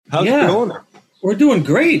How's it going? We're doing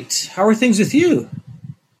great. How are things with you?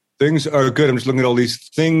 Things are good. I'm just looking at all these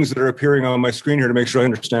things that are appearing on my screen here to make sure I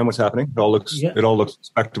understand what's happening. It all looks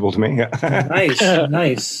respectable to me. Yeah.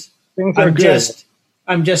 Nice. Things are good.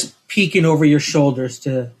 I'm just peeking over your shoulders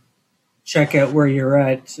to check out where you're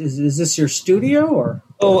at. Is this your studio or?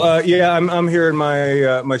 Yeah. I'm here in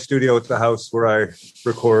my studio at the house where I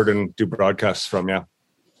record and do broadcasts from. Yeah.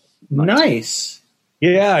 Nice.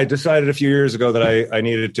 Yeah, I decided a few years ago that I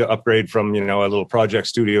needed to upgrade from, a little project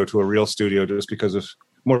studio to a real studio just because of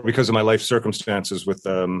my life circumstances with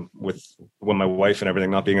my wife and everything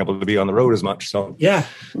not being able to be on the road as much. So yeah.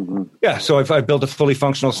 So I've built a fully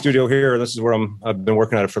functional studio here. This is where I've been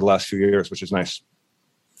working at it for the last few years, which is nice.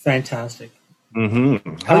 Fantastic.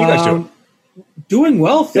 Mm-hmm. How are you guys doing? Doing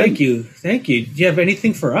well, thank you. Do you have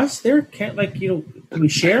anything for us there? Can we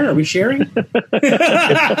share? Are we sharing?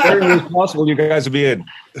 It's very possible you guys will be in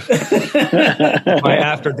my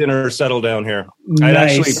after dinner settle down here.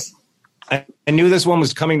 Nice. I knew this one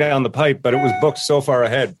was coming down the pipe, but it was booked so far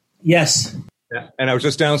ahead. Yes. And I was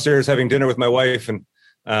just downstairs having dinner with my wife, and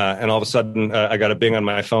all of a sudden I got a bing on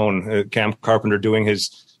my phone. Cam Carpenter doing his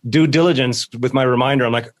due diligence with my reminder.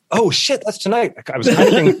 I'm like, oh shit, that's tonight. I was kind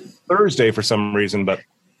of thinking Thursday for some reason, but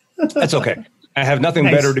that's okay. I have nothing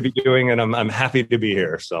better to be doing, and I'm happy to be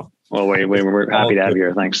here. So, well, we're happy to have you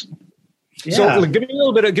here. Thanks. Yeah. So, give me a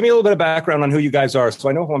little bit of background on who you guys are, so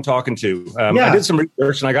I know who I'm talking to. I did some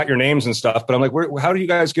research and I got your names and stuff, but I'm like, how do you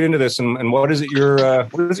guys get into this, and what is it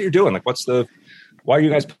you're doing? Like, why are you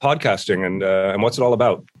guys podcasting, and what's it all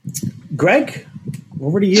about? Greg,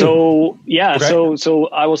 over to you. So so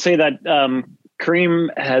I will say that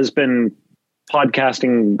Kareem has been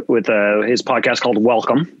podcasting with his podcast called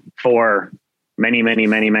Welcome for many, many,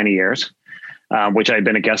 many, many years, which I've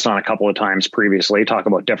been a guest on a couple of times previously, talk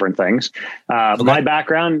about different things. Okay. My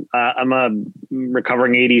background, I'm a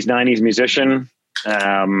recovering 80s, 90s musician,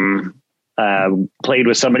 played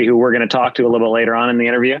with somebody who we're going to talk to a little bit later on in the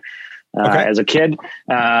interview. As a kid.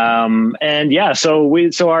 So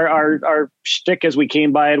our shtick as we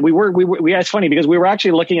came by it, it's funny because we were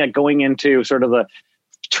actually looking at going into sort of the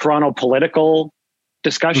Toronto political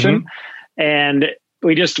discussion. Mm-hmm. And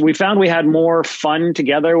we found we had more fun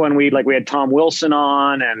together when we had Tom Wilson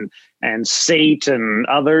on and Sate and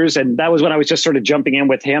others. And that was when I was just sort of jumping in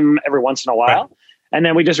with him every once in a while. Right. And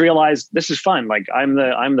then we just realized this is fun. Like I'm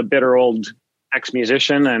the bitter old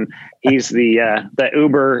ex-musician, and he's the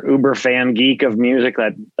uber fan geek of music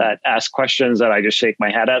that asks questions that I just shake my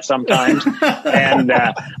head at sometimes, and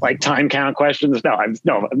like time count questions.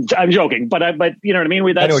 I'm joking, but you know what I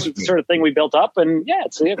mean. That's the sort of thing we built up, and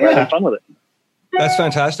we're having fun with it. That's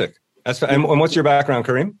fantastic. And what's your background,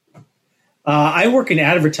 Kareem? I work in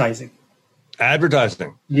advertising.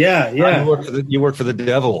 Advertising. Yeah. You work for the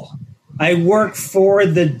devil. I work for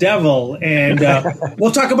the devil, and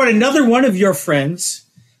we'll talk about another one of your friends,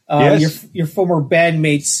 yes. your former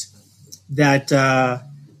bandmates that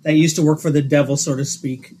used to work for the devil, so to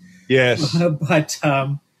speak. Yes. But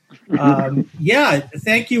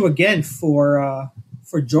thank you again for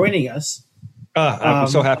joining us. I'm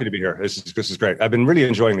so happy to be here. This is great. I've been really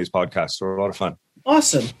enjoying these podcasts. They're a lot of fun.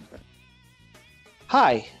 Awesome.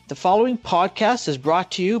 Hi, the following podcast is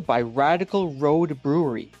brought to you by Radical Road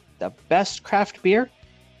Brewery, the best craft beer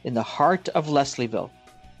in the heart of Leslieville.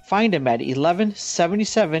 Find them at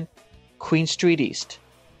 1177 Queen Street East.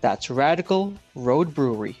 That's Radical Road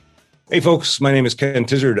Brewery. Hey folks, my name is Ken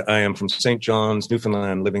Tizard. I am from St. John's,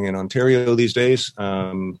 Newfoundland, living in Ontario these days.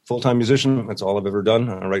 Full-time musician. That's all I've ever done.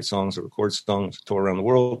 I write songs, I record songs, tour around the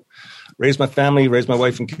world, raise my family, raise my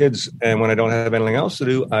wife and kids. And when I don't have anything else to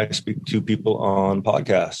do, I speak to people on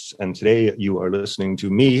podcasts. And today you are listening to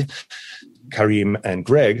me, Kareem, and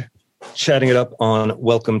Greg chatting it up on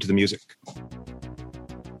Welcome to the Music.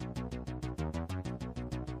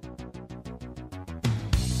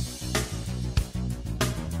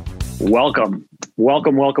 Welcome. We're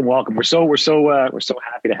so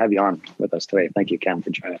happy to have you on with us today. Thank you, Cam, for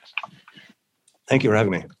joining us. Thank you for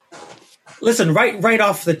having me. Listen, right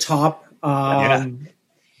off the top, how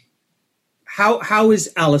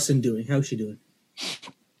is Allison doing? How's she doing?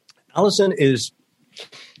 Allison is.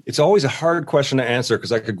 It's always a hard question to answer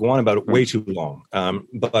because I could go on about it way too long.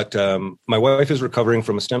 But my wife is recovering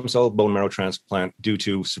from a stem cell bone marrow transplant due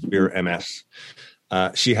to severe MS.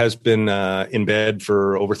 She has been in bed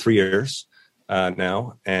for over 3 years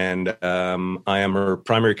now, and I am her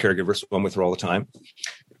primary caregiver, so I'm with her all the time.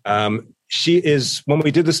 She is, when we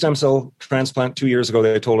did the stem cell transplant 2 years ago,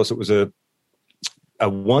 they told us it was a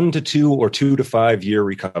 1 to 2 or 2 to 5 year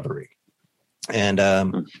recovery.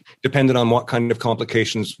 And depending on what kind of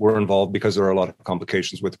complications were involved, because there are a lot of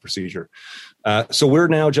complications with the procedure. So we're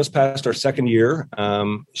now just past our second year.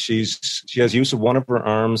 She has use of one of her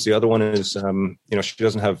arms. The other one is, she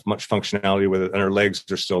doesn't have much functionality with it, and her legs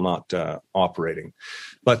are still not operating.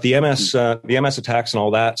 But the MS attacks and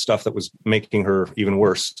all that stuff that was making her even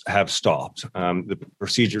worse have stopped. The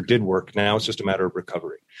procedure did work. Now it's just a matter of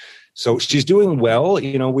recovery. So she's doing well.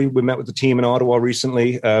 We met with the team in Ottawa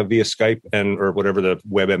recently via Skype or whatever the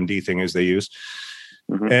WebMD thing is they use.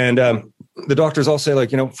 Mm-hmm. And the doctors all say,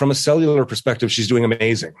 from a cellular perspective, she's doing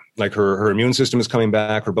amazing. Like her immune system is coming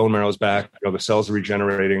back, her bone marrow is back, the cells are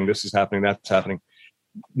regenerating, this is happening, that's happening.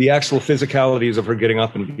 The actual physicalities of her getting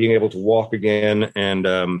up and being able to walk again and,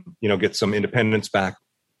 get some independence back,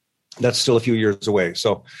 that's still a few years away.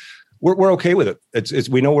 So we're okay with it. It's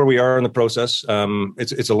we know where we are in the process.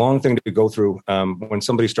 It's a long thing to go through. When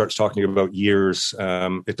somebody starts talking about years,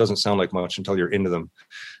 it doesn't sound like much until you're into them.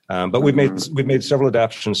 But we've made several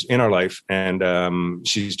adaptations in our life, and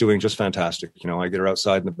she's doing just fantastic. I get her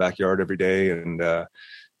outside in the backyard every day, and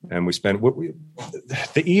we spend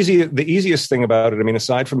the easiest thing about it. I mean,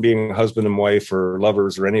 aside from being husband and wife or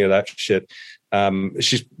lovers or any of that shit,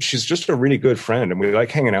 she's just a really good friend, and we like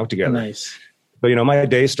hanging out together. Nice. But, my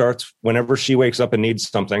day starts whenever she wakes up and needs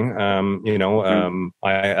something.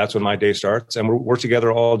 That's when my day starts, and we're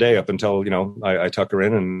together all day up until, I tuck her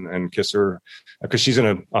in and kiss her, because she's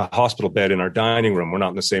in a hospital bed in our dining room. We're not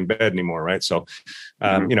in the same bed anymore. Right. So,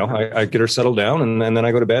 I get her settled down and then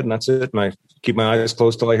I go to bed, and that's it. And I keep my eyes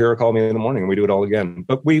closed till I hear her call me in the morning, and we do it all again.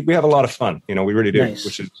 But we have a lot of fun. We really do,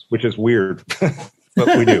 nice. which is weird,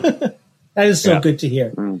 but we do. That is so good to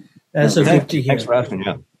hear. That is so good to hear. Thanks for asking.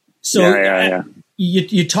 Yeah. So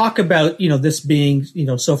you talk about, this being,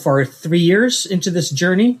 so far 3 years into this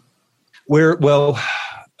journey. We're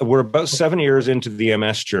about 7 years into the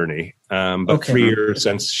MS journey, but 3 years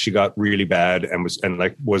since she got really bad and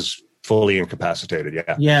was fully incapacitated.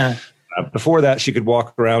 Yeah. Yeah. Before that, she could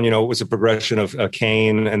walk around. It was a progression of a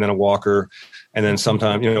cane and then a walker. And then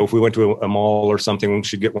sometimes, if we went to a mall or something,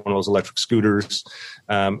 she'd get one of those electric scooters.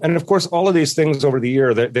 And of course, all of these things over the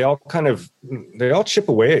year, they all chip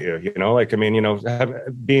away at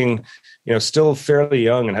you, being, still fairly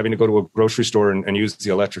young and having to go to a grocery store and use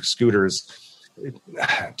the electric scooters.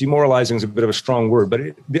 Demoralizing is a bit of a strong word, but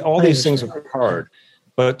all these things are hard.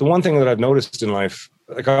 But the one thing that I've noticed in life,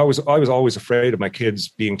 I was always afraid of my kids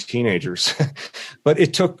being teenagers, but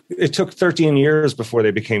it took 13 years before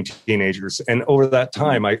they became teenagers. And over that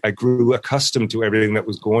time, I grew accustomed to everything that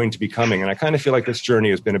was going to be coming. And I kind of feel like this journey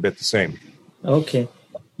has been a bit the same. Okay.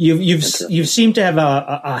 You've seemed to have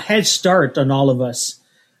a head start on all of us.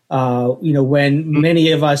 When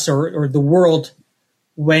many of us or the world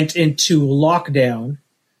went into lockdown,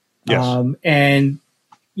 yes. And,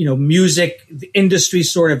 music, the industry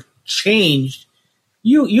sort of changed.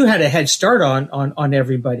 You had a head start on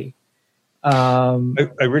everybody. I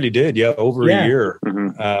really did. Yeah. Over a year.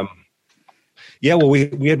 Mm-hmm.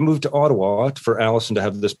 We had moved to Ottawa for Allison to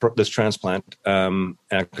have this transplant,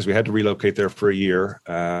 because we had to relocate there for a year.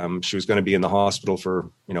 She was going to be in the hospital for,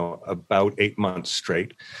 about 8 months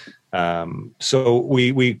straight. So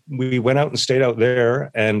we went out and stayed out there.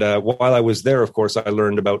 And, while I was there, of course, I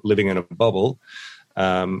learned about living in a bubble.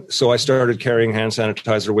 So I started carrying hand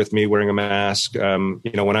sanitizer with me, wearing a mask.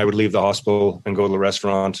 When I would leave the hospital and go to the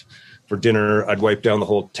restaurant for dinner, I'd wipe down the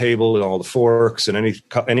whole table and all the forks and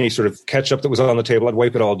any sort of ketchup that was on the table. I'd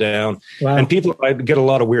wipe it all down. Wow. And I'd get a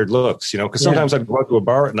lot of weird looks, because sometimes I'd go out to a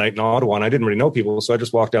bar at night in Ottawa and I didn't really know people. So I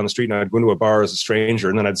just walk down the street and I'd go into a bar as a stranger,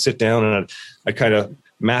 and then I'd sit down and I'd kind of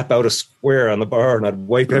map out a square on the bar, and I'd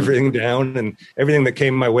wipe everything down, and everything that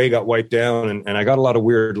came my way got wiped down. And I got a lot of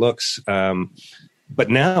weird looks. But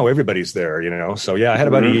now everybody's there, So I had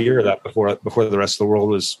about a year of that before the rest of the world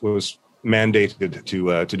was mandated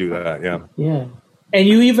to do that. Yeah. Yeah. And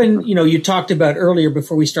you even, you talked about earlier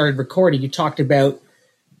before we started recording, you talked about,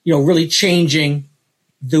 really changing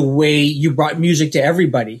the way you brought music to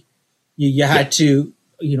everybody. You had to,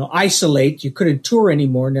 isolate. You couldn't tour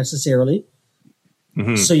anymore necessarily.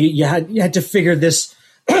 Mm-hmm. So you had to figure this.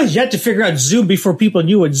 You had to figure out Zoom before people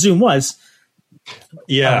knew what Zoom was.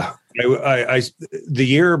 Yeah. The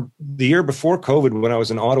year before COVID, when I was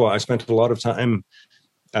in Ottawa, I spent a lot of time.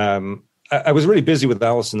 I was really busy with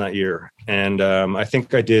Allison that year, and I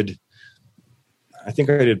think I did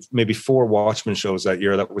maybe 4 Watchmen shows that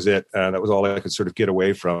year. That was it. That was all I could sort of get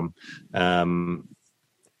away from.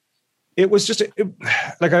 It was just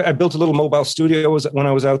I built a little mobile studio when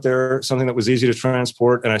I was out there, something that was easy to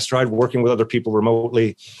transport, and I started working with other people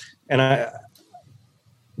remotely, and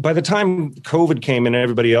by the time COVID came and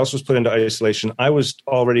everybody else was put into isolation, I'd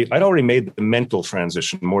already made the mental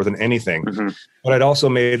transition more than anything, but I'd also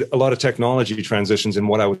made a lot of technology transitions in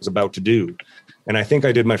what I was about to do. And I think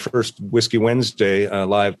I did my first Whiskey Wednesday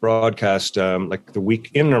live broadcast like the week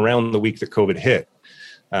in and around the week that COVID hit.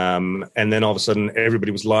 And then all of a sudden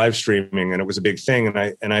everybody was live streaming and it was a big thing.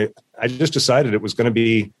 And I just decided it was going to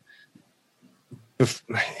be,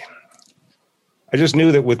 I just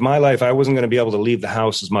knew that with my life, I wasn't going to be able to leave the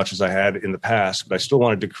house as much as I had in the past, but I still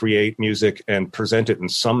wanted to create music and present it in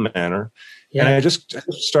some manner. Yeah. And I just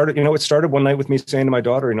started, it started one night with me saying to my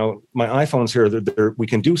daughter, my iPhone's here. We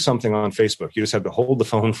can do something on Facebook. You just have to hold the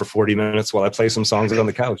phone for 40 minutes while I play some songs on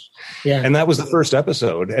the couch. Yeah. And that was the first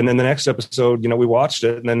episode. And then the next episode, we watched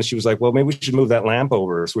it. And then she was like, well, maybe we should move that lamp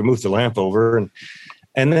over. So we moved the lamp over.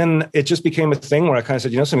 And then it just became a thing where I kind of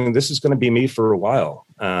said, something, this is going to be me for a while.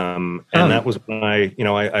 And that was when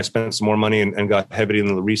I spent some more money and got heavy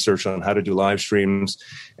into the research on how to do live streams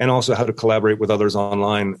and also how to collaborate with others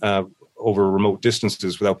online over remote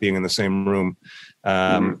distances without being in the same room.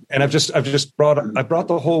 And I've brought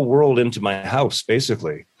the whole world into my house,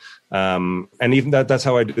 basically. And even that's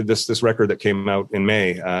how I did this record that came out in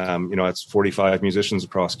May. It's 45 musicians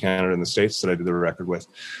across Canada and the States that I did the record with.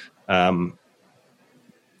 And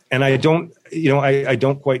I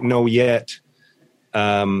don't quite know yet,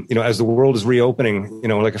 as the world is reopening,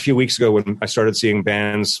 like a few weeks ago when I started seeing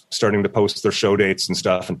bands starting to post their show dates and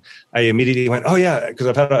stuff. And I immediately went, oh yeah,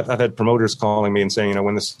 because I've had promoters calling me and saying,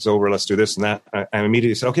 when this is over, let's do this and that. I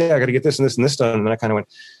immediately said, okay, I got to get this and this and this done. And then I kind of went,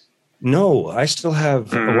 no, I still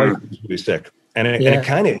have a wife who's really sick. And it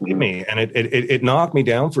kind of hit me and it knocked me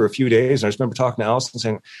down for a few days. And I just remember talking to Allison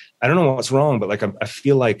saying, I don't know what's wrong, but like, I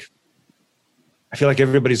feel like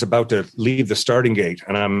everybody's about to leave the starting gate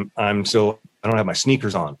and I'm still, I don't have my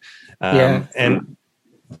sneakers on. And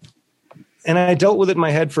I dealt with it in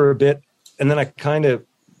my head for a bit. And then I kind of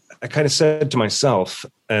said to myself,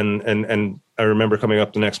 and I remember coming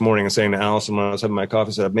up the next morning and saying to Allison when I was having my coffee,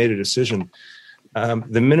 I said, I've made a decision.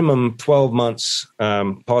 The minimum 12 months,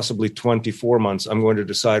 possibly 24 months, I'm going to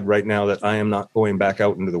decide right now that I am not going back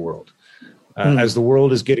out into the world. As the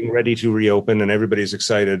world is getting ready to reopen and everybody's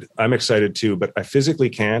excited, I'm excited too, but I physically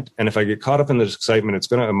can't. And if I get caught up in this excitement, it's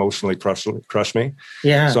going to emotionally crush me.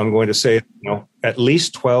 Yeah. So I'm going to say, at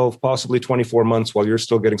least 12, possibly 24 months while you're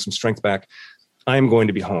still getting some strength back, I'm going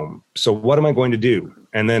to be home. So what am I going to do?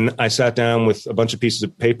 And then I sat down with a bunch of pieces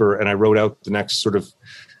of paper and I wrote out the next sort of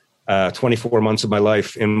 24 months of my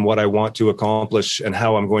life in what I want to accomplish and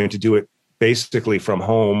how I'm going to do it basically from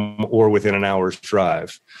home or within an hour's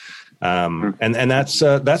drive. And that's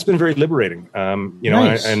been very liberating.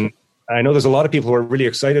 Nice. And I know there's a lot of people who are really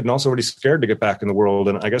excited and also really scared to get back in the world.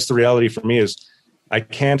 And I guess the reality for me is I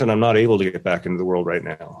can't, and I'm not able to get back into the world right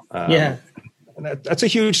now. And that's a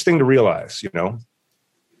huge thing to realize,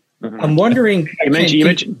 I'm wondering. You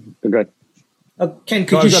mentioned. Good. Ken,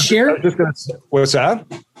 could you share? What's that?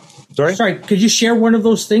 Sorry. Could you share one of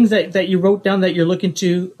those things that you wrote down that you're looking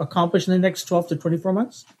to accomplish in the next 12 to 24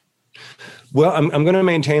 months? Well, I'm going to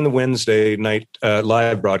maintain the Wednesday night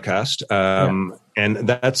live broadcast, and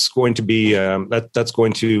that's going to be that's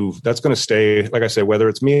going to stay. Like I say, whether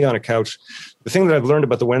it's me on a couch, the thing that I've learned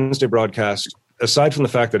about the Wednesday broadcast, aside from the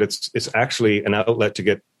fact that it's actually an outlet to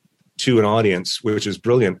get to an audience, which is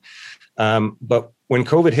brilliant. But when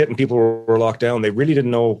COVID hit and people were locked down, they really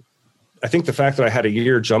didn't know. I think the fact that I had a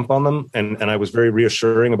year jump on them and I was very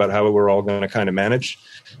reassuring about how we're all going to kind of manage.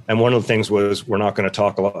 And one of the things was we're not going to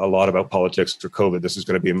talk a lot about politics or COVID. This is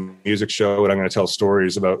going to be a music show and I'm going to tell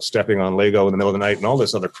stories about stepping on Lego in the middle of the night and all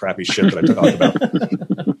this other crappy shit that I talk about.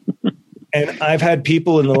 And I've had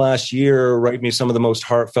people in the last year write me some of the most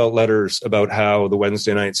heartfelt letters about how the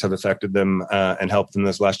Wednesday nights have affected them and helped them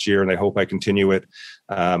this last year. And I hope I continue it.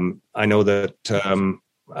 I know that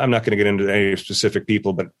I'm not going to get into any specific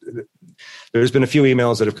people, but there's been a few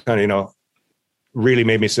emails that have kind of, really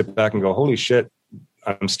made me sit back and go, holy shit,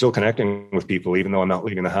 I'm still connecting with people, even though I'm not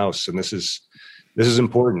leaving the house. And this is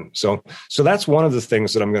important. So that's one of the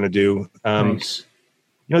things that I'm going to do. Nice.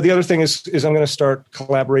 The other thing is I'm going to start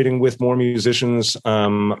collaborating with more musicians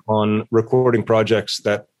on recording projects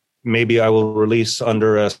that maybe I will release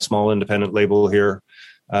under a small independent label here.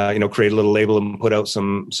 Create a little label and put out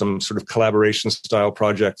some sort of collaboration style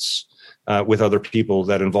projects with other people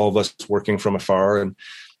that involve us working from afar. And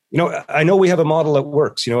I know we have a model that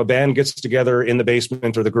works. A band gets together in the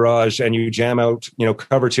basement or the garage and you jam out,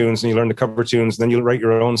 cover tunes, and you learn the cover tunes. And then you write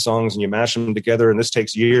your own songs and you mash them together. And this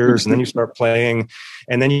takes years. And then you start playing.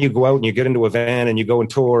 And then you go out and you get into a van and you go and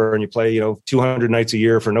tour and you play, 200 nights a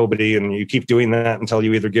year for nobody. And you keep doing that until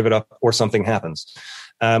you either give it up or something happens.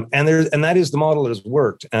 And that is the model that has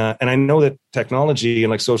worked. And I know that technology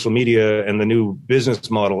and like social media and the new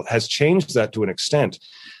business model has changed that to an extent.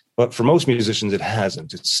 But for most musicians, it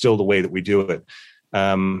hasn't. It's still the way that we do it.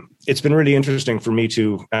 It's been really interesting for me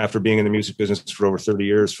to, after being in the music business for over 30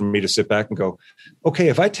 years, for me to sit back and go, okay,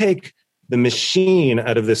 if I take the machine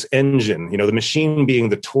out of this engine, the machine being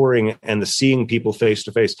the touring and the seeing people face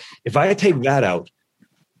to face, if I take that out,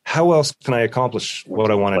 how else can I accomplish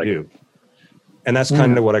what I want to do? And that's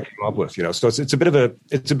kind of what I came up with, So it's a bit of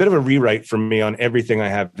a rewrite for me on everything I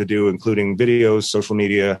have to do, including videos, social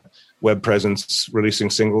media, web presence, releasing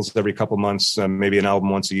singles every couple months, maybe an album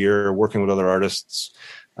once a year, working with other artists.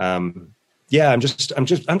 I'm trying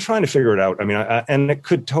to figure it out. I mean, and it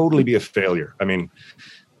could totally be a failure. I mean,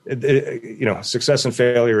 success and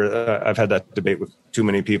failure. I've had that debate with too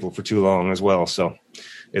many people for too long as well. So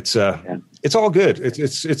it's all good.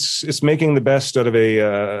 It's making the best out of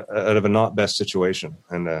a not best situation.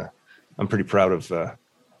 And I'm pretty proud of the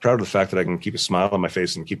fact that I can keep a smile on my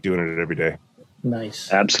face and keep doing it every day.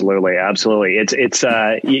 Nice. Absolutely. It's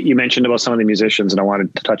you mentioned about some of the musicians, and I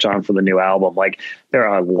wanted to touch on for the new album. Like, there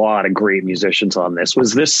are a lot of great musicians on this.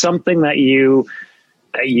 Was this something that you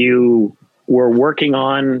were working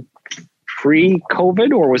on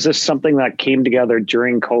pre-COVID, or was this something that came together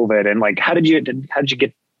during COVID? And like, how did you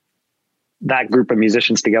get that group of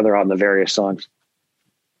musicians together on the various songs?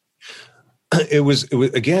 It was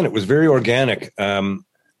very organic.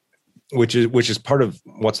 Which is part of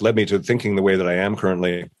what's led me to thinking the way that I am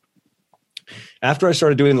currently. After I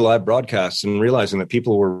started doing the live broadcasts and realizing that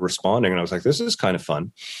people were responding, and I was like, this is kind of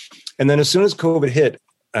fun. And then as soon as COVID hit,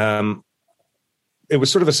 it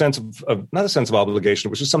was sort of a sense of not a sense of obligation.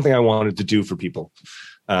 It was just something I wanted to do for people.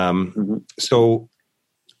 So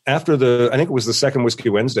after I think it was the second Whiskey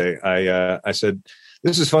Wednesday, I said,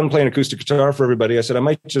 this is fun playing acoustic guitar for everybody. I said, I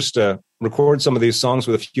might just record some of these songs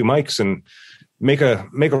with a few mics and make a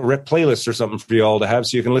playlist or something for you all to have,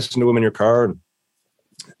 so you can listen to them in your car.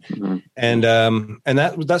 And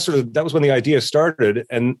that was when the idea started.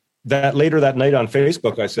 And that later that night on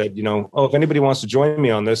Facebook, I said, if anybody wants to join me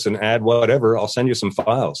on this and add whatever, I'll send you some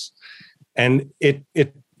files. And it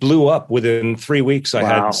blew up within 3 weeks. I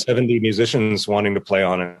had 70 musicians wanting to play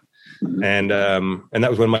on it. And that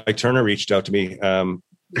was when Mike Turner reached out to me.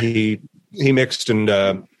 He mixed, and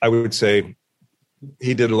I would say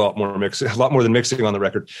he did a lot more than mixing on the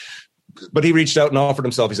record. But he reached out and offered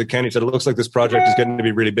himself. He said, Ken, it looks like this project is getting to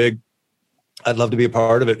be really big. I'd love to be a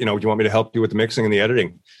part of it. Do you want me to help you with the mixing and the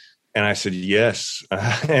editing? And I said, yes.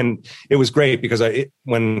 And it was great because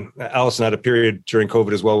when Allison had a period during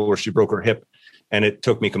COVID as well, where she broke her hip, and it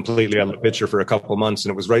took me completely out of the picture for a couple of months.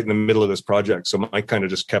 And it was right in the middle of this project. So Mike kind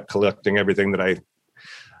of just kept collecting everything that I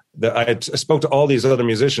spoke to all these other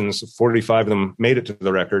musicians. 45 of them made it to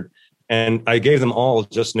the record. And I gave them all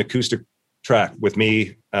just an acoustic track with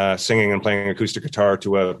me singing and playing acoustic guitar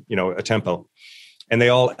to a tempo. And they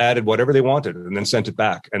all added whatever they wanted and then sent it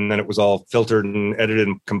back. And then it was all filtered and edited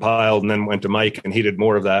and compiled, and then went to Mike, and he did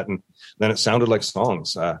more of that. And then it sounded like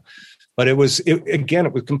songs. But it was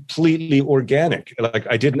completely organic. Like,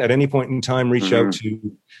 I didn't at any point in time reach out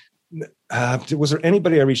to, was there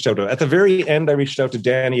anybody I reached out to? At the very end, I reached out to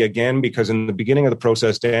Danny again, because in the beginning of the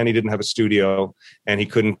process, Danny didn't have a studio, and he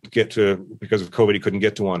couldn't get to, because of COVID, he couldn't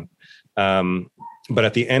get to one. But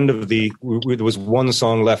at the end of there was one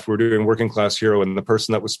song left. We were doing Working Class Hero, and the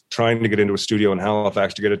person that was trying to get into a studio in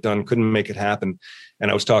Halifax to get it done couldn't make it happen.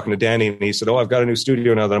 And I was talking to Danny, and he said, I've got a new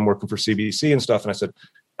studio now that I'm working for CBC and stuff. And I said,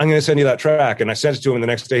 I'm going to send you that track. And I sent it to him, and the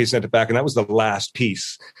next day he sent it back, and that was the last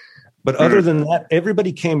piece. But other than that,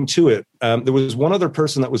 everybody came to it. There was one other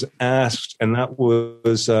person that was asked, and that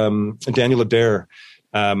was Daniel Adair.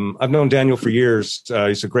 I've known Daniel for years.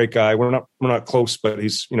 He's a great guy. We're not close, but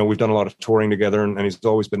he's, we've done a lot of touring together, and he's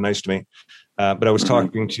always been nice to me. But I was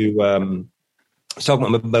talking to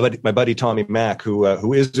my buddy Tommy Mack,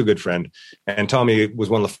 who is a good friend, and Tommy was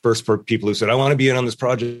one of the first people who said, I want to be in on this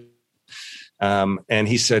project. And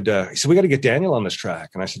he said, we got to get Daniel on this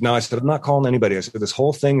track. And I said, no, I'm not calling anybody. I said, this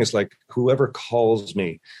whole thing is like whoever calls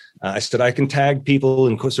me. I said, I can tag people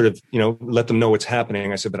and sort of, let them know what's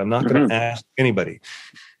happening. I said, but I'm not going to ask anybody.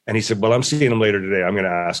 And he said, well, I'm seeing him later today. I'm going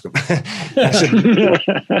to ask him. I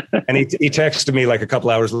said, and he texted me like a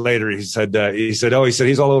couple hours later. He said, he's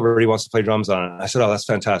all over. He wants to play drums on it. I said, oh, that's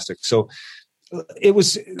fantastic. So it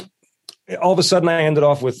was all of a sudden I ended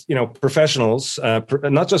off with, professionals,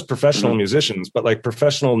 not just professional musicians, but like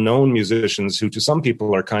professional known musicians who to some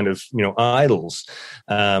people are kind of, idols,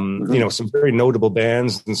 some very notable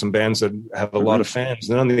bands and some bands that have a lot of fans.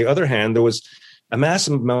 And then on the other hand, there was a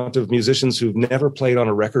massive amount of musicians who've never played on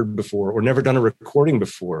a record before or never done a recording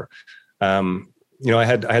before. I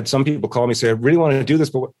had some people call me, say, I really want to do this,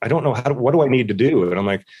 but I don't know what do I need to do? And I'm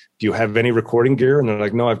like, do you have any recording gear? And they're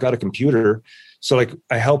like, no, I've got a computer. So like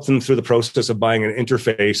I helped them through the process of buying an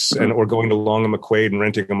interface or going to Long and McQuaid and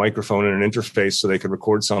renting a microphone and an interface so they could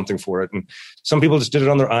record something for it. And some people just did it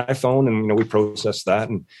on their iPhone and, we processed that.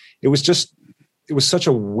 And it was such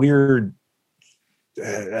a weird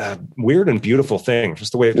and beautiful thing.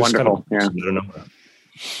 Just the way it just wonderful. Kind of, I don't know.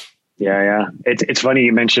 Yeah. It's funny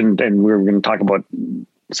you mentioned, and we were going to talk about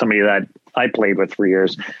somebody that I played with for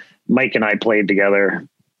years. Mike and I played together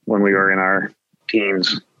when we were in our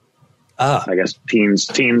teens. I guess teens,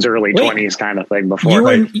 early 20s kind of thing.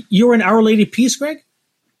 Before you were in Our Lady Peace, Greg?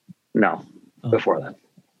 No, before that.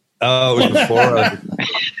 Oh, it was before.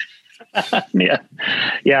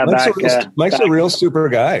 Yeah. Mike's a real super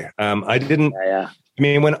guy. I didn't. Yeah. I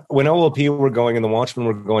mean, when OLP were going and the Watchmen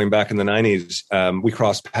were going back in the 90s, we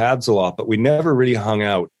crossed paths a lot, but we never really hung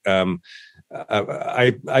out. I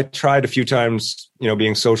tried a few times,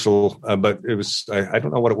 being social, but it was I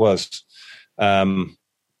don't know what it was.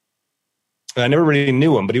 I never really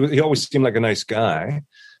knew him, but he always seemed like a nice guy.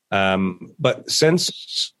 But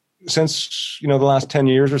since the last 10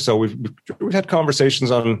 years or so, we've had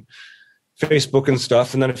conversations on Facebook and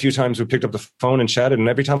stuff, and then a few times we picked up the phone and chatted. And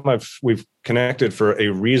every time we've connected for a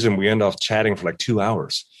reason, we end off chatting for like 2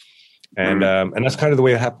 hours. And that's kind of the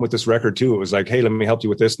way it happened with this record too. It was like, hey, let me help you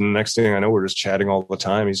with this. And the next thing I know, we're just chatting all the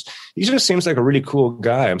time. He just seems like a really cool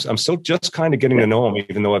guy. I'm still just kind of getting to know him,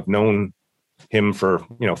 even though I've known him for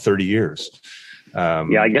 30 years.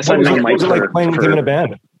 I guess I've known Mike like playing with him in a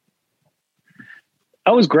band.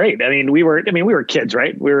 That was great. I mean, we were kids,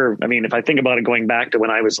 right? If I think about it, going back to when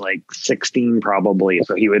I was like 16, probably.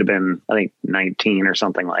 So he would have been, I think, 19 or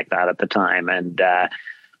something like that at the time. And,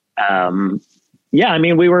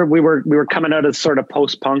 we were coming out of sort of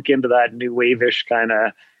post-punk into that new wave-ish kind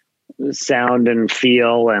of sound and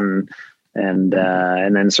feel, and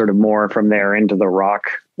then sort of more from there into the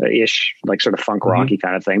rock-ish, like sort of funk rocky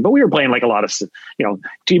kind of thing. But we were playing like a lot of,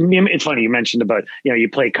 it's funny you mentioned about, you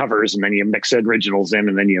play covers and then you mix originals in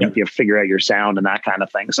and then you figure out your sound and that kind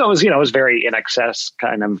of thing. So it was very in excess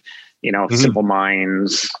kind of, Simple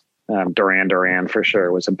Minds, Duran for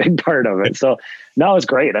sure was a big part of it. So no, it was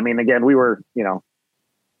great. I mean, again, we were,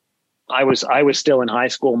 I was still in high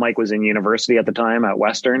school. Mike was in university at the time at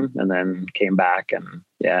Western, and then came back. And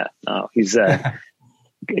he's a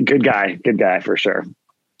good guy for sure.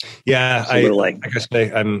 Yeah, like I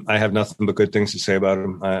say, I have nothing but good things to say about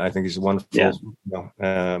him. I think he's wonderful. Yeah.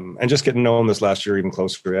 And just getting to know him this last year even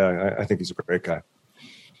closer. Yeah, I think he's a great guy.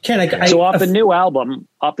 Off the new album,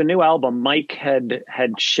 Mike had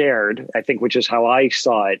shared, I think, which is how I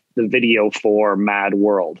saw it, the video for Mad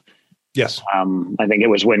World. Yes. I think it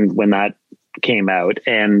was when that came out,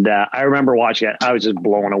 and I remember watching it. I was just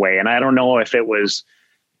blown away, and I don't know if it was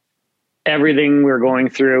everything we were going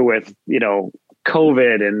through with,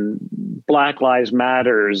 COVID and Black Lives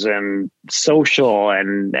Matters and social.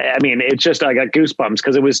 And I mean, I got goosebumps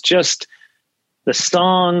because it was just the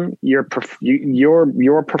song, your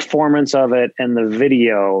performance of it, and the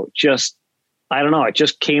video. Just, I don't know, it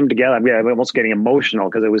just came together. I mean, I'm almost getting emotional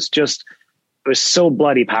because it was so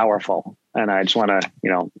bloody powerful. And I just want to,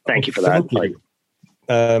 thank you for that.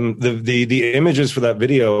 The images for that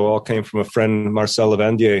video all came from a friend, Marcel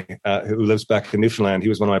Lavandier, who lives back in Newfoundland. He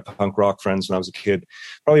was one of my punk rock friends when I was a kid.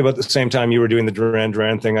 Probably about the same time you were doing the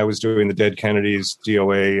Duran thing, I was doing the Dead Kennedys,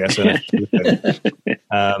 DOA,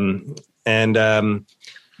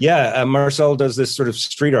 SNF. Marcel does this sort of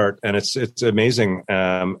street art, and it's amazing.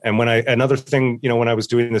 And another thing, when I was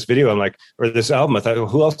doing this video, this album, I thought,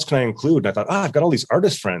 who else can I include? And I thought, I've got all these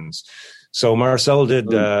artist friends. So Marcel did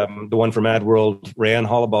the one for Mad World. Rayanne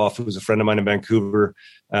Hollaboff, who was a friend of mine in Vancouver,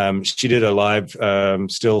 she did a live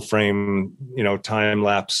still frame, time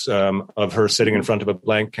lapse of her sitting in front of a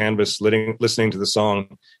blank canvas, listening to the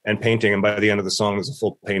song and painting. And by the end of the song, there's a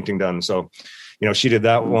full painting done. So, she did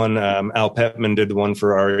that one. Al Petman did the one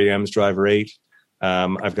for REM's Driver 8.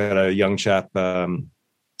 I've got a young chap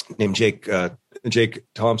named Jake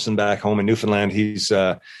Thompson back home in Newfoundland. He's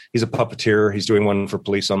a puppeteer. He's doing one for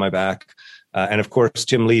Police on My Back. And of course,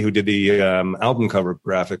 Tim Lee, who did the album cover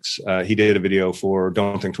graphics, he did a video for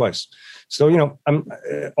Don't Think Twice. So,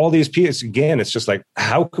 all these pieces, again, it's just like,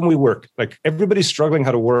 how can we work? Like, everybody's struggling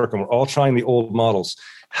how to work, and we're all trying the old models.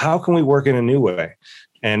 How can we work in a new way?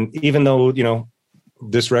 And even though,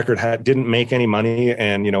 this record didn't make any money,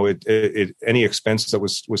 and any expense that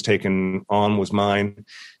was taken on was mine.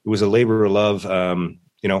 It was a labor of love, and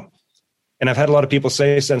I've had a lot of people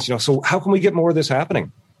say since, so how can we get more of this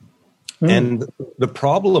happening? And the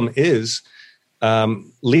problem is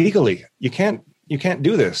legally, you can't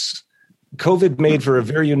do this. COVID made for a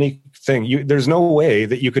very unique thing. There's no way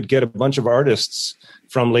that you could get a bunch of artists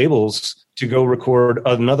from labels to go record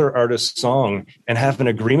another artist's song and have an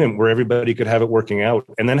agreement where everybody could have it working out,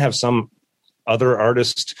 and then have some other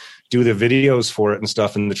artist do the videos for it and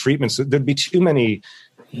stuff and the treatments. There'd be too many.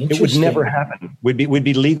 It would never happen. We'd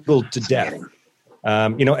be legal to death.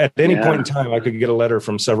 At any point in time, I could get a letter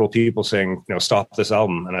from several people saying, stop this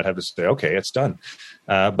album. And I'd have to say, okay, it's done.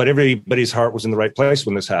 But everybody's heart was in the right place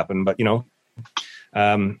when this happened. But,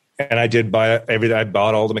 and I did buy everything. I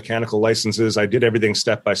bought all the mechanical licenses. I did everything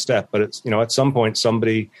step by step. But it's, at some point,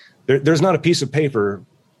 there's not a piece of paper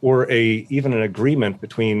or even an agreement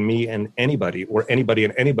between me and anybody, or anybody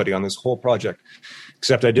and anybody on this whole project.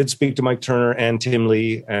 Except I did speak to Mike Turner and Tim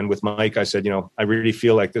Lee. And with Mike, I said, I really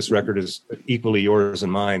feel like this record is equally yours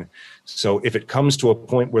and mine. So if it comes to a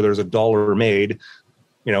point where there's $1 made,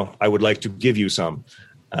 I would like to give you some.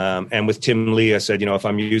 And with Tim Lee, I said, if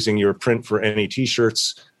I'm using your print for any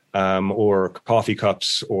T-shirts or coffee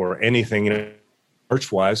cups or anything,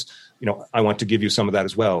 merch-wise, I want to give you some of that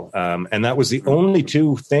as well. And that was the only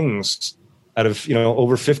two things out of,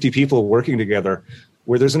 over 50 people working together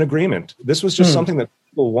where there's an agreement. This was just something that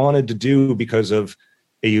people wanted to do because of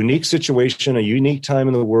a unique situation, a unique time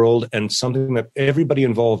in the world, and something that everybody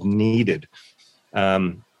involved needed.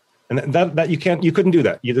 And that you couldn't do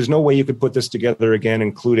that. There's no way you could put this together again,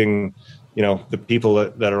 including, the people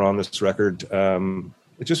that are on this record. I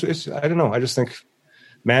don't know. I just think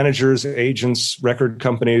managers, agents, record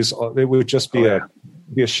companies, it would just be a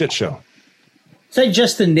shit show. Is that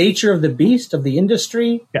just the nature of the beast of the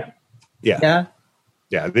industry? Yeah.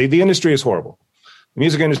 The industry is horrible. The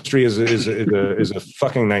music industry is a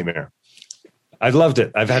fucking nightmare. I've loved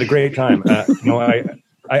it. I've had a great time.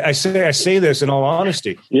 I say this in all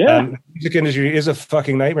honesty. The music industry is a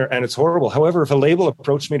fucking nightmare, and it's horrible. However, if a label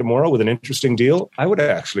approached me tomorrow with an interesting deal, I would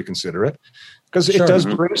actually consider it, because it does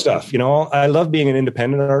bring stuff. I love being an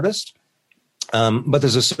independent artist, but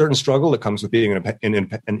there's a certain struggle that comes with being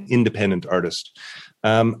an independent artist.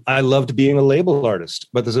 I loved being a label artist,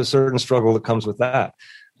 but there's a certain struggle that comes with that.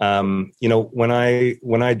 When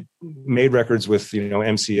I made records with,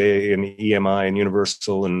 MCA and EMI and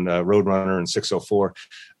Universal and Roadrunner and 604,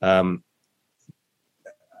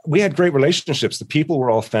 we had great relationships. The people were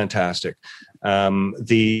all fantastic.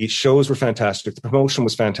 The shows were fantastic. The promotion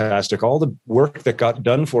was fantastic. All the work that got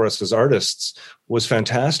done for us as artists was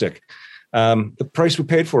fantastic. The price we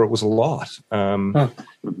paid for it was a lot. And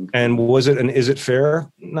is it fair?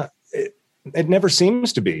 It never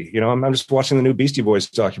seems to be. I'm just watching the new Beastie Boys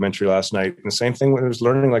documentary last night, and the same thing when I was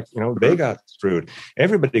learning, they got screwed.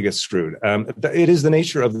 Everybody gets screwed. It is the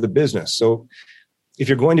nature of the business. So if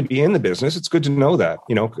you're going to be in the business, it's good to know that,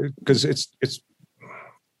 because it's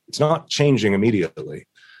not changing immediately.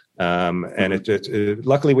 And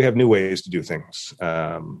luckily we have new ways to do things.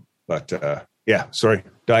 Sorry,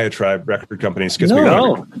 diatribe, record companies gets me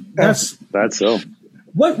going. That's so.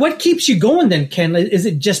 What keeps you going then, Ken? Is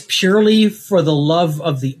it just purely for the love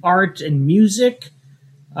of the art and music?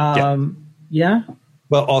 Yeah.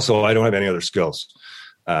 Well, also I don't have any other skills.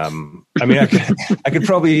 I could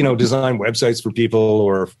probably, design websites for people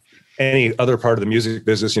or any other part of the music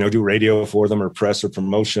business, do radio for them or press or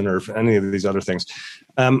promotion or any of these other things.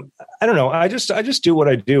 I don't know. I just do what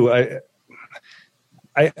I do.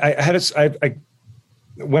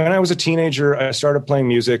 When I was a teenager, I started playing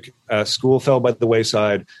music. School fell by the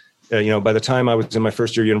wayside. By the time I was in my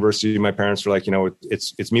first year of university, my parents were like,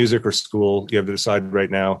 it's music or school. You have to decide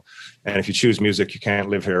right now. And if you choose music, you can't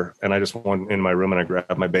live here. And I just went in my room and I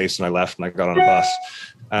grabbed my bass and I left and I got on a bus.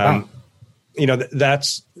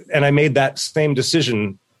 And I made that same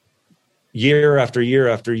decision year after year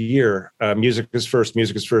after year. Music is first,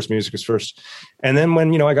 music is first, music is first. And then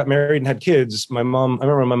when, I got married and had kids, I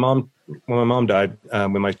remember when my mom died,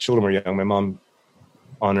 when my children were young, my mom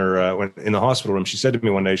on her, when in the hospital room, she said to me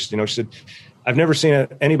one day, she said, I've never seen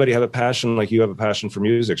anybody have a passion like you have a passion for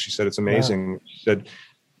music. She said, it's amazing.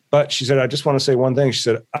 Wow. She said, I just want to say one thing. She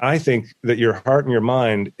said, I think that your heart and your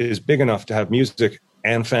mind is big enough to have music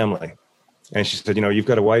and family. And she said, you've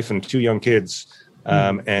got a wife and 2 young kids.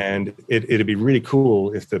 And it'd be really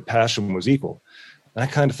cool if the passion was equal. And I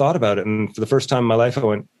kind of thought about it. And for the first time in my life, I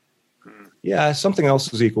went, yeah, something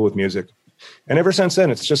else is equal with music. And ever since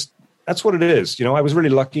then, it's just, that's what it is. You know, I was really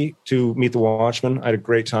lucky to meet the Watchmen. I had a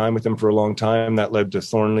great time with them for a long time. That led to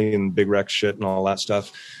Thornley and Big Wreck shit and all that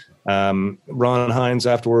stuff. Ron Hines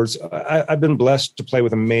afterwards. I've been blessed to play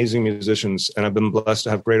with amazing musicians, and I've been blessed to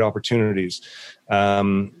have great opportunities.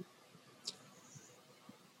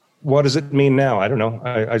 What does it mean now? I don't know.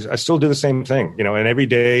 I still do the same thing, you know, and every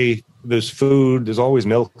day there's food, there's always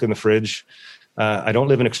milk in the fridge. I don't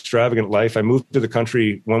live an extravagant life. I moved to the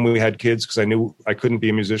country when we had kids because I knew I couldn't be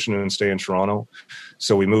a musician and stay in Toronto.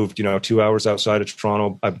 So we moved, 2 hours outside of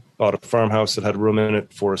Toronto. I bought a farmhouse that had a room in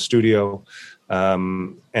it for a studio.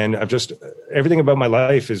 And everything about my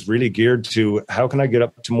life is really geared to how can I get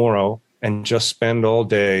up tomorrow and just spend all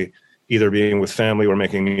day either being with family or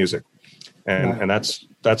making music. And that's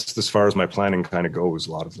as far as my planning kind of goes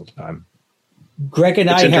a lot of the time. Greg and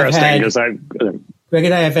I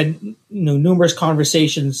have had numerous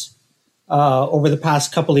conversations over the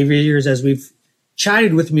past couple of years as we've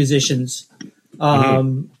chatted with musicians,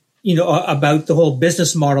 about the whole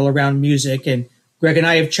business model around music. And Greg and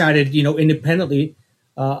I have chatted, independently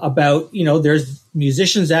about, there's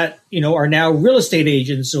musicians that, are now real estate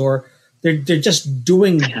agents, or they're just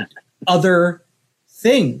doing other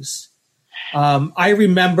things. I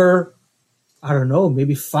remember, I don't know,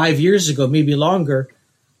 maybe 5 years ago, maybe longer,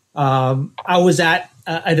 I was at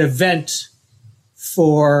an event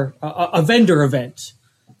for a vendor event.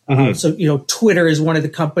 So, Twitter is one of the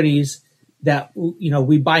companies that,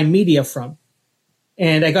 we buy media from.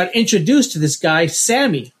 And I got introduced to this guy,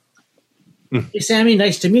 Sammy. Hey, Sammy,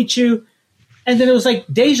 nice to meet you. And then it was like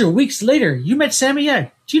days or weeks later, you met Sammy? Yeah.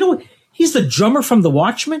 Do you know he's the drummer from The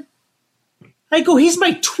Watchmen? I go, he's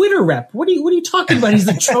my Twitter rep. What are you talking about? He's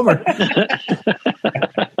the drummer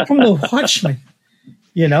from The Watchmen.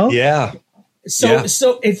 Yeah. So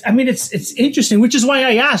it's interesting, which is why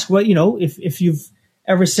I ask, if you've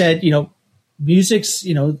ever said, music's,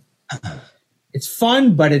 it's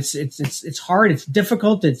fun, but it's hard, it's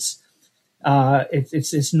difficult, it's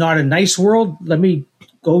not a nice world. Let me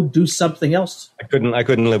go do something else. I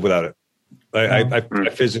couldn't live without it. I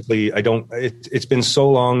physically, I don't, it's been so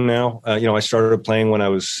long now. I started playing when I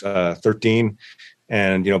was 13.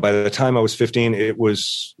 And, by the time I was 15, it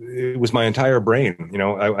was my entire brain.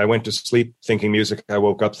 I went to sleep thinking music. I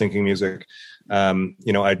woke up thinking music. I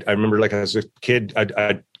remember, like, as a kid,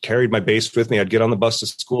 I carried my bass with me. I'd get on the bus to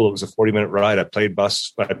school. It was a 40-minute ride. I played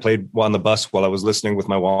on the bus while I was listening with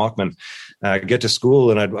my Walkman. I'd get to school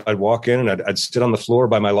and I'd walk in and I'd sit on the floor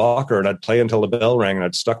by my locker and I'd play until the bell rang, and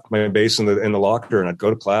I'd stuck my bass in the locker, and I'd go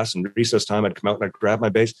to class, and recess time I'd come out and I'd grab my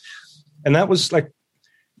bass. And that was like,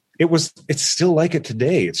 it's still like it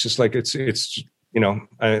today. It's just like, it's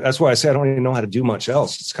that's why I say I don't even know how to do much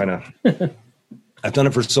else. It's kind of, I've done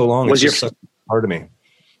it for so long. It's just such a part of me.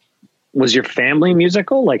 Was your family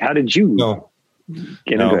musical? Like, how did you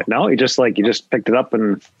get into it? No, you just picked it up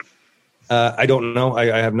and. I don't know.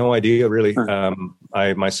 I have no idea really.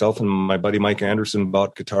 I myself and my buddy Mike Anderson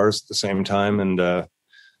bought guitars at the same time and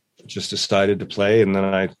just decided to play. And then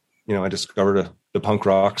I discovered the punk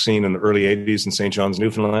rock scene in the early 80s in St. John's,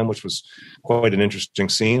 Newfoundland, which was quite an interesting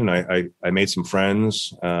scene. And I made some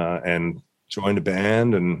friends and joined a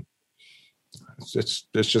band, and it's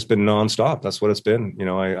just been nonstop. That's what it's been.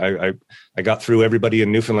 I got through everybody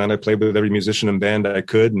in Newfoundland. I played with every musician and band I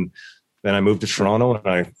could, and then I moved to Toronto and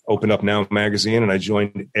I opened up Now Magazine, and I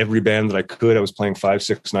joined every band that I could. I was playing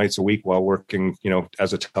 5-6 nights a week while working,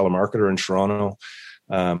 as a telemarketer in Toronto.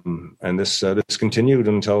 And this continued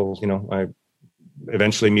until, I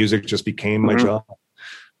eventually music just became my job.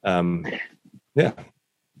 Yeah.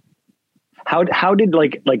 How did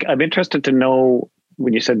like I'm interested to know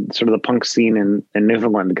when you said sort of the punk scene in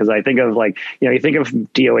Newfoundland, because I think of you think of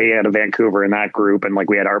DOA out of Vancouver and that group, and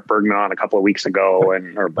we had Art Bergman on a couple of weeks ago or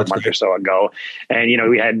a month or so ago, and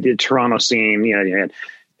we had the Toronto scene. You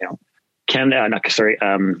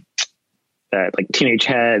had like Teenage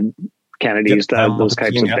Head, Kennedy's, those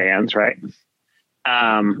types of bands, right?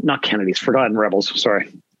 Not Kennedy's, Forgotten Rebels.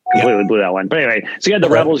 Sorry, completely blew that one. But anyway, so you had the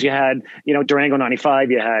Rebels, you had Durango 95,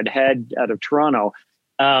 you had Head out of Toronto.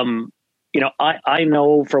 I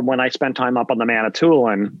know from when I spent time up on the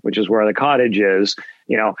Manitoulin, which is where the cottage is,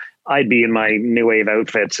 I'd be in my new wave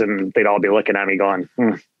outfits and they'd all be looking at me going,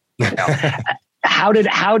 How did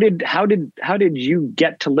you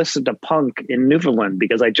get to listen to punk in Newfoundland?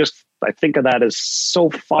 Because I think of that as so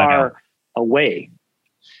far away.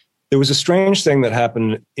 There was a strange thing that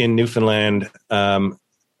happened in Newfoundland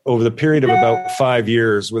over the period of about 5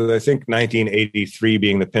 years, with I think 1983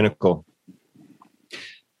 being the pinnacle.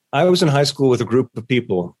 I was in high school with a group of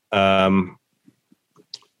people. There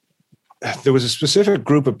was a specific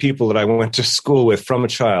group of people that I went to school with from a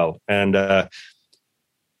child. And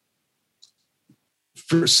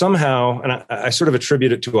somehow, and I sort of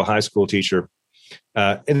attribute it to a high school teacher.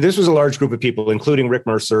 And this was a large group of people, including Rick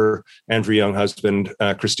Mercer, Andrew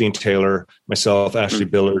Younghusband, Christine Taylor, myself, Ashley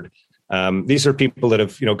Billard. These are people that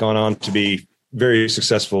have, gone on to be very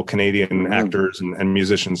successful Canadian actors and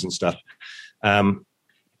musicians and stuff. And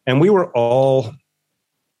we had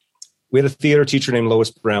a theater teacher named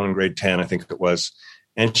Lois Brown in grade 10, I think it was.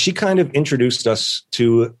 And she kind of introduced us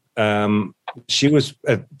to, she was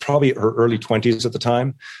probably her early 20s at the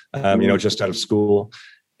time, just out of school.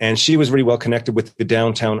 And she was really well connected with the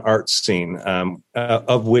downtown arts scene,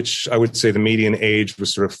 of which I would say the median age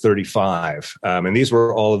was sort of 35. And these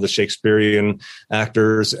were all of the Shakespearean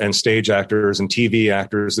actors and stage actors and TV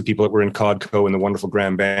actors, the people that were in Codco and the Wonderful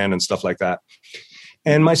Grand Band and stuff like that.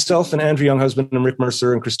 And myself and Andrew Younghusband and Rick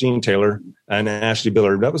Mercer and Christine Taylor and Ashley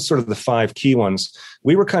Billard, that was sort of the 5 key ones.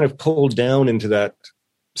 We were kind of pulled down into that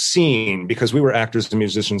scene because we were actors and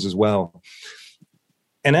musicians as well.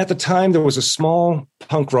 And at the time, there was a small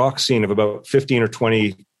punk rock scene of about 15 or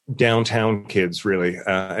 20 downtown kids, really.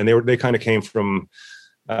 And they kind of came from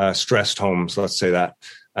stressed homes, let's say that.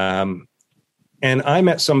 And I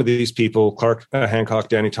met some of these people, Clark Hancock,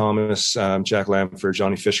 Danny Thomas, Jack Lamford,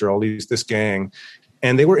 Johnny Fisher, all this gang.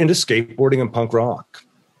 And they were into skateboarding and punk rock.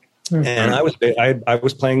 Mm-hmm. And I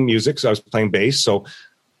was playing music, so I was playing bass. So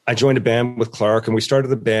I joined a band with Clark, and we started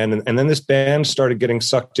the band. And then this band started getting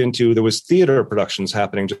sucked into, there was theater productions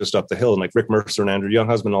happening just up the hill. And like Rick Mercer and Andrew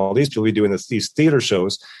Younghusband, all these people, we doing these theater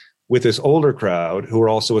shows with this older crowd who were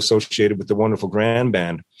also associated with the Wonderful Grand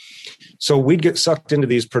Band. So we'd get sucked into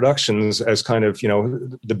these productions as kind of,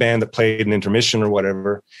 the band that played an intermission or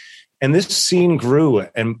whatever. And this scene grew.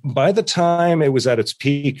 And by the time it was at its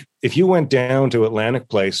peak, if you went down to Atlantic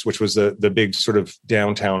Place, which was the big sort of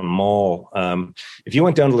downtown mall, if you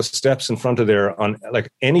went down to the steps in front of there on like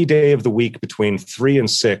any day of the week between 3 and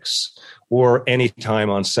 6 or any time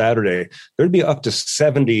on Saturday, there'd be up to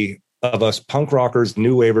 70 of us punk rockers,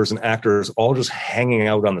 new wavers, and actors all just hanging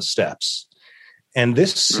out on the steps. And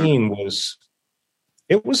this scene was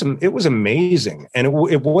amazing. And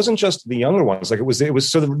it wasn't just the younger ones. Like it was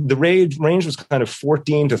so the range was kind of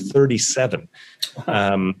 14 to 37.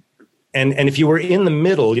 And if you were in the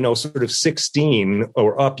middle, sort of 16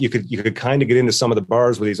 or up, you could kind of get into some of the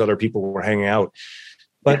bars where these other people were hanging out.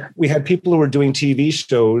 But we had people who were doing TV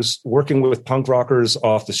shows, working with punk rockers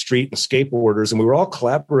off the street and skateboarders, and we were all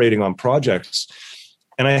collaborating on projects.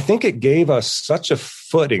 And I think it gave us such a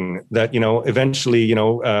footing that, eventually,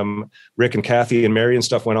 Rick and Kathy and Mary and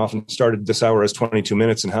stuff went off and started This Hour as 22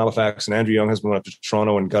 Minutes in Halifax. And Andrew Younghusband went up to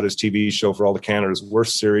Toronto and got his TV show for all the Canada's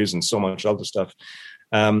Worst series and so much other stuff.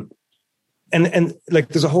 And like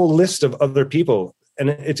there's a whole list of other people.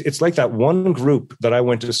 And it's like that one group that I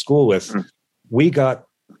went to school with. We got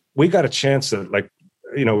a chance to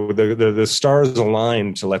the stars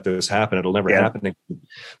aligned to let this happen. It'll never happen again.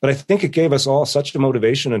 But I think it gave us all such a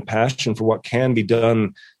motivation and passion for what can be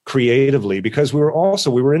done creatively, because we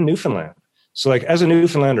were in Newfoundland. So like as a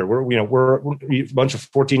Newfoundlander, we're a bunch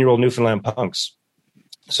of 14-year-old Newfoundland punks.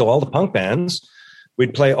 So all the punk bands,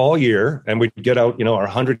 we'd play all year and we'd get out, our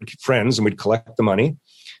 100 friends and we'd collect the money.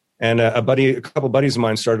 And a couple buddies of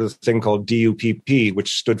mine started a thing called DUPP,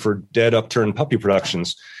 which stood for Dead Upturned Puppy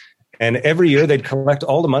Productions. And every year they'd collect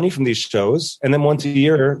all the money from these shows. And then once a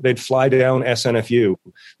year, they'd fly down SNFU.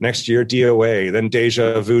 Next year, DOA, then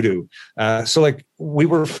Deja Voodoo. So like we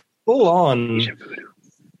were full on.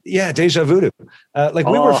 Deja Voodoo. We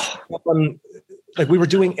were full on, we were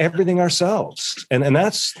doing everything ourselves. And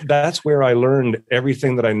that's where I learned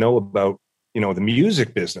everything that I know about, the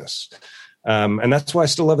music business. And that's why I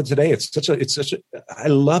still love it today. I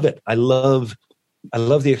love it. I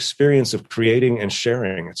love the experience of creating and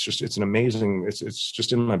sharing. It's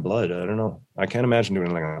just in my blood. I don't know. I can't imagine doing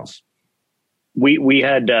anything else. We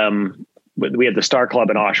had the Star Club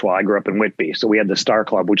in Oshawa. I grew up in Whitby. So we had the Star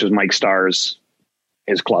Club, which was Mike Starr's,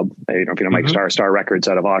 his club. I don't know if you know Mike Starr, Star Records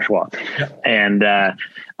out of Oshawa. Yeah. And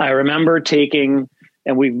I remember taking,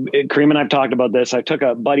 and Kareem and I've talked about this. I took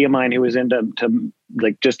a buddy of mine who was into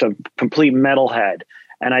like just a complete metalhead.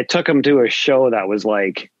 And I took him to a show that was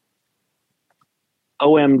like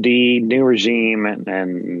OMD, New Regime,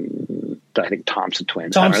 and I think Thompson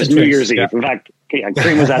Twins. It was New Year's Eve. In fact,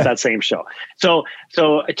 Kareem was at that same show. So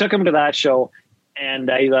I took him to that show, and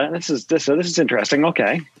I thought, this is interesting.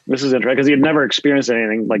 Okay, this is interesting because he had never experienced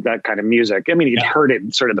anything like that kind of music. I mean, he'd heard it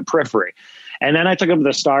in sort of the periphery. And then I took him to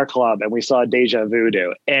the Star Club, and we saw Deja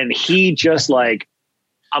Voodoo, and he just like,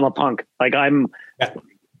 I'm a punk. Like I'm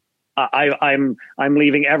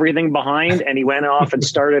leaving everything behind, and he went off and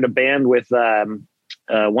started a band with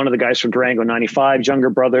one of the guys from Durango 95, younger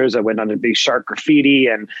brothers, that went on to Big Shark Graffiti,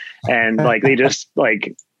 and like they just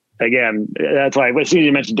like, again, that's why as soon as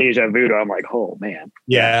you mentioned Deja Voodoo, I'm like, oh man.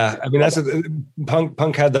 Yeah, I mean,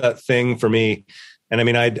 punk had that thing for me. And I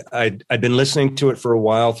mean, I'd been listening to it for a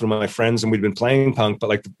while through my friends, and we'd been playing punk. But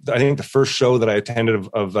like, I think the first show that I attended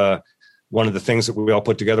of one of the things that we all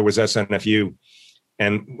put together was SNFU,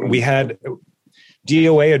 and we had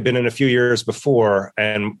DOA had been in a few years before,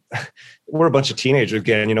 and we're a bunch of teenagers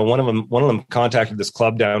again. You know, one of them contacted this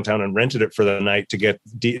club downtown and rented it for the night to get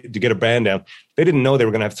a band down. They didn't know they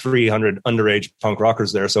were going to have 300 underage punk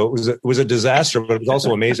rockers there, so it was a disaster, but it was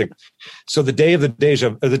also amazing. So the day of the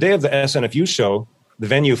SNFU show, the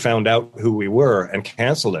venue found out who we were and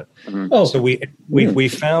canceled it. Oh. So we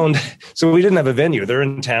found, so we didn't have a venue. They're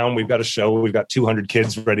in town. We've got a show. We've got 200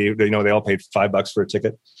 kids ready. You know, they all paid $5 for a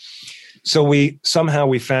ticket. So we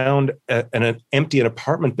found an empty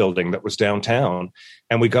apartment building that was downtown,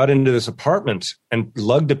 and we got into this apartment and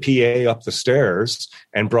lugged a PA up the stairs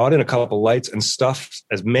and brought in a couple lights and stuffed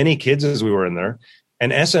as many kids as we were in there.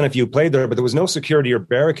 And SNFU played there, but there was no security or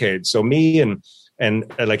barricade. So me and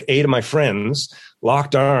like 8 of my friends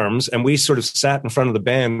locked arms, and we sort of sat in front of the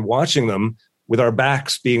band watching them with our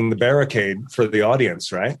backs being the barricade for the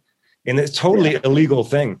audience, right? And it's totally illegal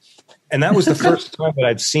thing. And that was the first time that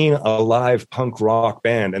I'd seen a live punk rock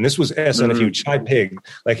band. And this was SNFU, Chai Pig.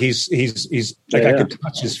 Like he's like, I could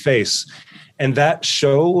touch his face. And that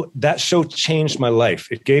show changed my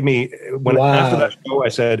life. It gave me, after that show, I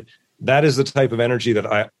said, that is the type of energy that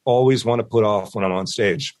I always want to put off when I'm on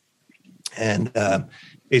stage. And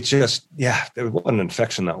it just, what an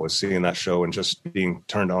infection that was, seeing that show and just being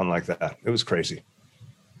turned on like that. It was crazy.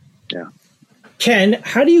 Yeah. Ken,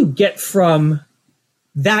 how do you get from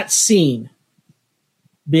that scene,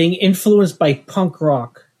 being influenced by punk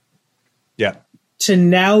rock, to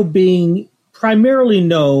now being primarily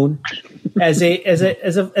known as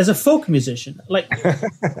a folk musician? Like,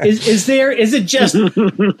 is it just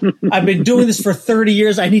I've been doing this for 30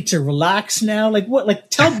 years, I need to relax now? Like what?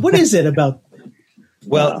 Like what is it about?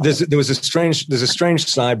 Well, there's a strange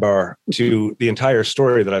sidebar to the entire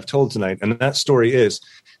story that I've told tonight, and that story is,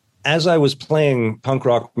 as I was playing punk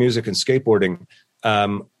rock music and skateboarding,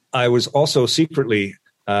 I was also secretly,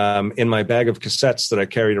 in my bag of cassettes that I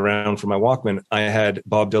carried around for my Walkman, I had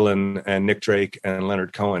Bob Dylan and Nick Drake and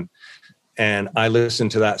Leonard Cohen. And I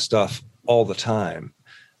listened to that stuff all the time.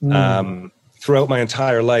 Throughout my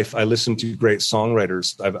entire life, I listened to great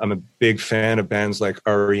songwriters. I'm a big fan of bands like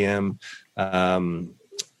R.E.M.,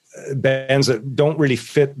 bands that don't really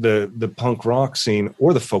fit the punk rock scene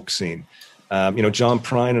or the folk scene. John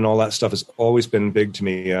Prine and all that stuff has always been big to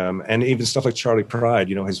me. And even stuff like Charlie Pride,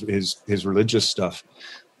 you know, his religious stuff.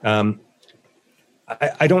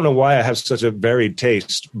 I don't know why I have such a varied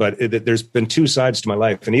taste, but there's been two sides to my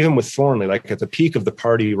life. And even with Thornley, like at the peak of the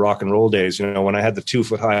party rock and roll days, you know, when I had the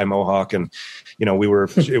 2-foot-high mohawk and, you know, it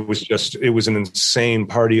was an insane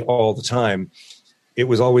party all the time. It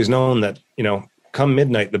was always known that, you know, come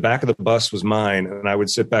midnight, the back of the bus was mine, and I would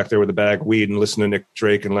sit back there with a bag of weed and listen to Nick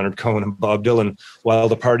Drake and Leonard Cohen and Bob Dylan while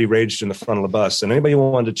the party raged in the front of the bus. And anybody who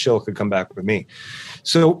wanted to chill could come back with me.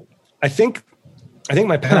 So I think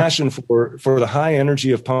my passion for the high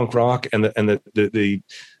energy of punk rock and the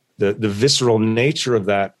visceral nature of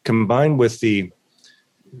that, combined with the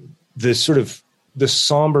sort of the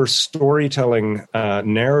somber storytelling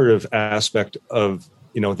narrative aspect of,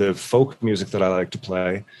 you know, the folk music that I like to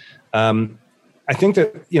play. I think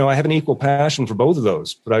that, you know, I have an equal passion for both of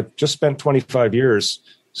those, but I've just spent 25 years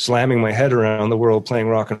slamming my head around the world playing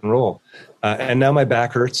rock and roll. And now my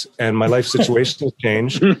back hurts and my life situation has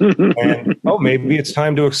changed. And maybe it's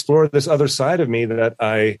time to explore this other side of me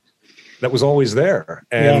that was always there.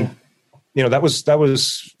 And, you know, that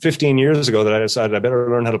was 15 years ago that I decided I better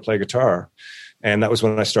learn how to play guitar. And that was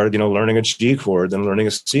when I started, you know, learning a G chord, then learning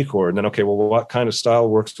a C chord. And then, okay, well, what kind of style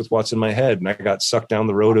works with what's in my head? And I got sucked down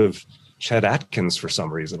the road of Chet Atkins for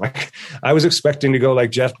some reason. Like, I was expecting to go like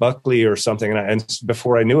Jeff Buckley or something, and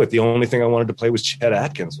before I knew it, the only thing I wanted to play was Chet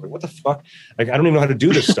Atkins. Like, what the fuck? Like, I don't even know how to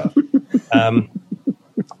do this stuff.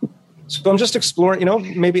 So I'm just exploring. You know,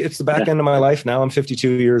 maybe it's the back end of my life now. I'm 52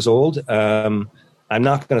 years old. I'm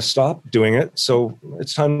not going to stop doing it. So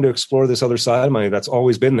it's time to explore this other side of me that's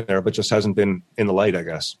always been there, but just hasn't been in the light, I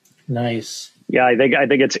guess. Nice. Yeah, I think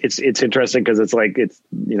it's interesting because it's like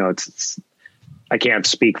it's I can't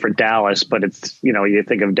speak for Dallas, but it's, you know, you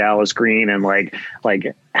think of Dallas Green and like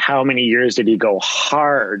how many years did he go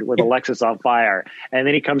hard with Alexis on Fire? And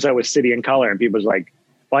then he comes out with City and Color and people's like,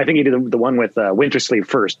 well, I think he did the one with Winter Sleep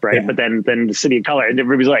first, right? Yeah. But then the City and Color, and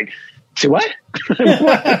everybody's like, to what?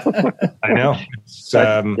 I know.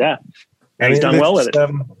 And he's done well with it.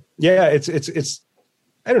 Yeah, it's.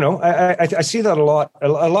 I don't know. I see that a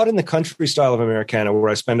lot in the country style of Americana,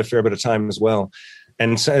 where I spend a fair bit of time as well.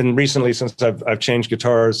 And recently, since I've changed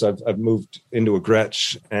guitars, I've moved into a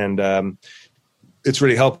Gretsch, and it's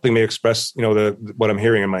really helping me express, what I'm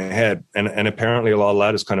hearing in my head. And apparently, a lot of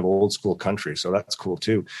that is kind of old school country, so that's cool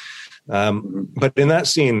too. But in that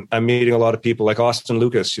scene, I'm meeting a lot of people like Austin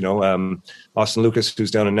Lucas. Austin Lucas,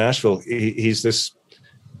 who's down in Nashville. He's this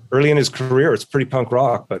early in his career. It's pretty punk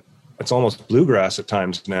rock, but it's almost bluegrass at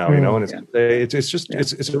times now, and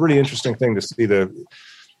it's a really interesting thing to see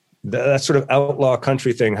that sort of outlaw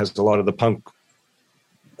country thing has a lot of the punk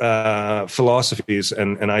philosophies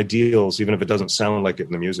and ideals, even if it doesn't sound like it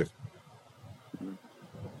in the music.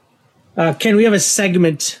 Ken, we have a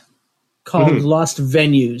segment called Lost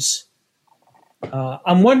Venues.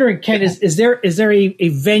 I'm wondering, Ken, is there a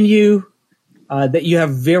venue that you have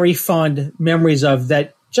very fond memories of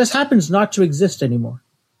that just happens not to exist anymore?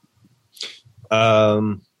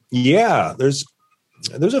 Yeah, there's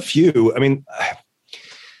a few. I mean,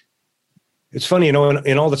 it's funny, in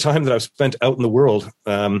all the time that I've spent out in the world,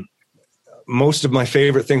 most of my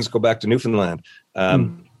favorite things go back to Newfoundland. I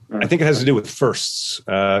think it has to do with firsts.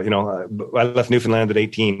 I left Newfoundland at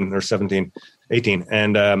 18 or 17, 18.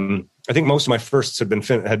 And I think most of my firsts had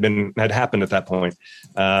happened at that point.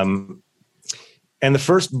 And the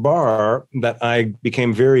first bar that I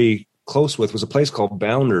became very close with was a place called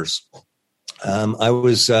Bounders. I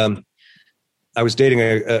was dating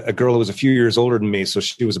a girl who was a few years older than me, so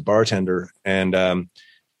she was a bartender, and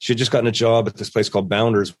she had just gotten a job at this place called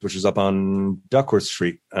Bounders, which is up on Duckworth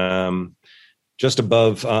Street, just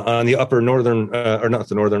above on the upper northern, or not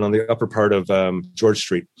the northern, on the upper part of George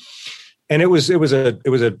Street. And it was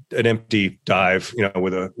an empty dive,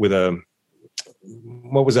 with a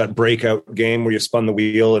what was that breakout game where you spun the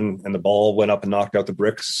wheel and the ball went up and knocked out the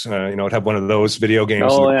bricks? It had one of those video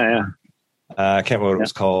games. Oh yeah. I can't remember what it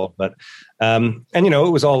was called, but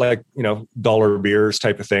it was all like dollar beers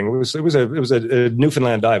type of thing. It was a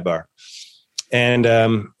Newfoundland dive bar, and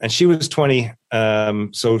she was 20,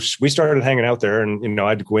 so we started hanging out there, and I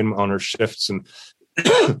had to go in on her shifts and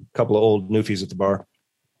a couple of old Newfies at the bar,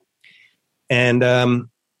 and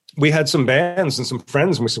we had some bands and some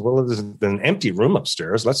friends, and we said, well, there's an empty room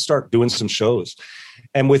upstairs. Let's start doing some shows,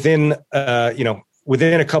 and within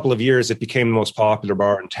a couple of years, it became the most popular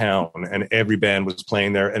bar in town, and every band was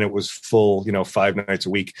playing there, and it was full, 5 nights a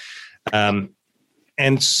week.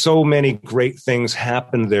 And so many great things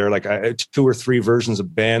happened there. Like 2 or 3 versions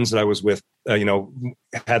of bands that I was with,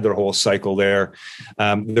 had their whole cycle there.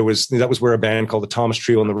 That was where a band called the Thomas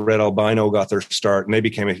Trio and the Red Albino got their start, and they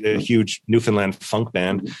became a huge Newfoundland funk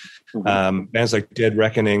band. Bands like Dead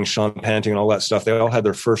Reckoning, Sean Panting, and all that stuff, they all had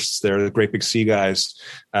their firsts there. The Great Big Sea Guys,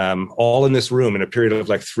 all in this room in a period of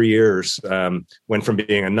like 3 years, went from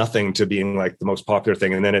being a nothing to being like the most popular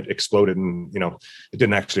thing. And then it exploded, and it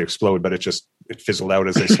didn't actually explode, but it fizzled out,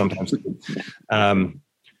 as they sometimes do.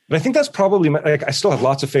 But I think that's probably I still have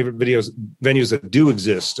lots of favorite venues that do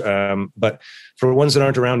exist. But for ones that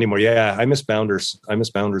aren't around anymore, yeah, I miss Bounders.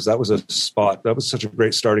 That was a spot. That was such a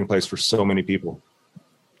great starting place for so many people.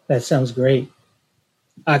 That sounds great.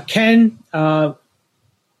 Ken, one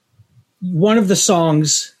of the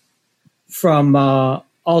songs from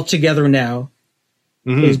All Together Now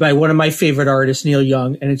is by one of my favorite artists, Neil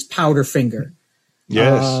Young, and it's Powderfinger.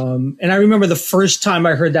 Yes. And I remember the first time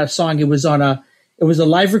I heard that song, it was a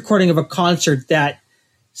live recording of a concert that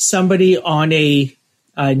somebody on a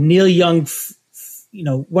Neil Young,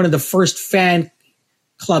 one of the first fan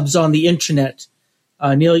clubs on the internet,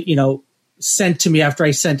 Neil, sent to me after I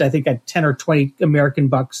sent, I think, 10 or 20 American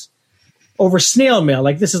bucks over snail mail.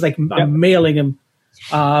 Like, this is like I'm mailing him.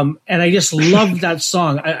 And I just loved that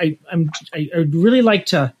song. I'd really like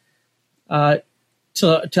to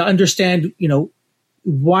understand,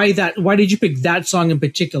 why did you pick that song in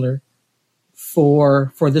particular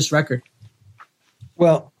for this record?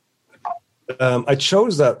 Well, I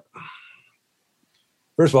chose that.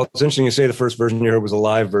 First of all, it's interesting you say the first version you heard was a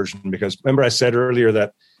live version, because remember I said earlier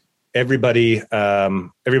that everybody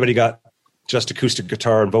got just acoustic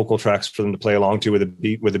guitar and vocal tracks for them to play along to with a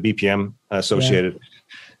BPM associated. Yeah.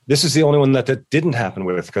 This is the only one that didn't happen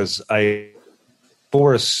with, because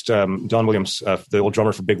Forrest, Don Williams, the old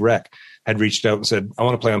drummer for Big Wreck, had reached out and said, I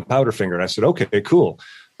want to play on Powderfinger. And I said, okay, cool.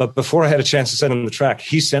 But before I had a chance to send him the track,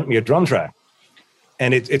 he sent me a drum track.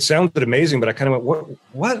 And it sounded amazing, but I kind of went,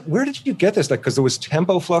 what? Where did you get this? Like, because there was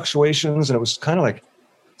tempo fluctuations, and it was kind of like,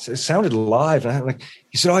 it sounded live. And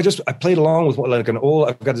he said, I played along with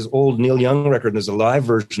I've got this old Neil Young record, and there's a live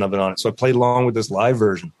version of it on it. So I played along with this live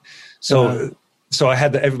version. So so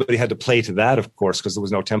everybody had to play to that, of course, because there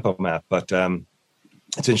was no tempo map. But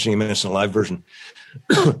it's interesting you mentioned a live version.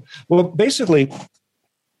 Well, basically,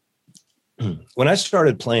 when I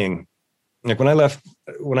started playing, like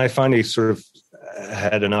when I finally sort of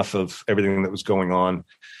had enough of everything that was going on,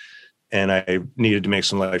 and I needed to make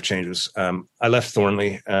some life changes, I left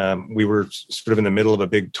Thornley. We were sort of in the middle of a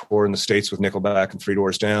big tour in the States with Nickelback and Three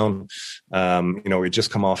Doors Down. We'd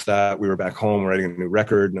just come off that. We were back home writing a new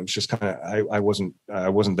record, and it was just kind of I wasn't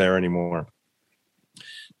there anymore.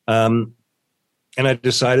 And I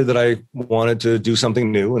decided that I wanted to do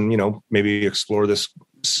something new, and maybe explore this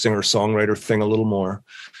singer-songwriter thing a little more.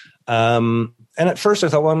 And at first I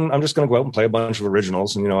thought, well, I'm just going to go out and play a bunch of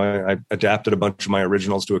originals. And, I adapted a bunch of my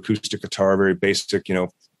originals to acoustic guitar, very basic,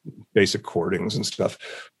 basic chordings and stuff.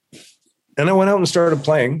 And I went out and started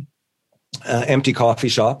playing empty coffee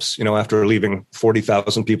shops, after leaving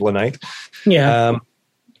 40,000 people a night. Yeah.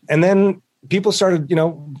 And then people started,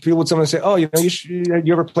 people would sometimes say, oh, you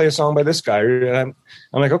ever play a song by this guy? And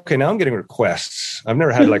I'm like, okay, now I'm getting requests. I've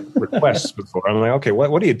never had requests before. I'm like, okay,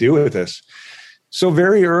 what do you do with this? So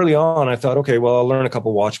very early on, I thought, okay, well, I'll learn a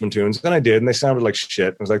couple Watchman tunes. And I did, and they sounded like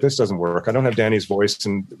shit. I was like, this doesn't work. I don't have Danny's voice,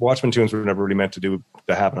 and Watchman tunes were never really meant to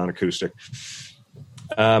happen on acoustic.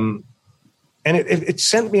 And it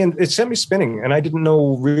sent me spinning, and I didn't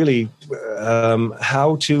know really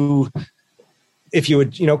how to, if you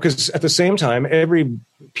would, because at the same time, every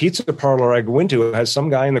pizza parlor I go into has some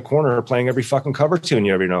guy in the corner playing every fucking cover tune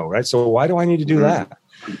you ever know, right? So why do I need to do that?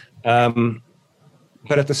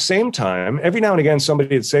 But at the same time, every now and again,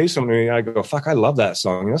 somebody would say something to me, and I go, fuck, I love that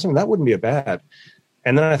song. Something that wouldn't be a bad.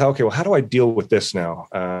 And then I thought, okay, well, how do I deal with this now?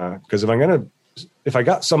 Because if I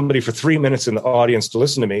got somebody for 3 minutes in the audience to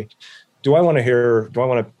listen to me, do I want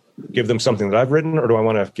to give them something that I've written, or do I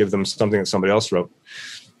want to give them something that somebody else wrote?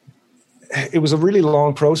 It was a really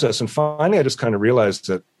long process. And finally, I just kind of realized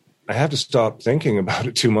that I have to stop thinking about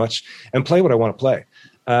it too much and play what I want to play.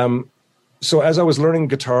 So as I was learning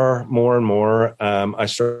guitar more and more, I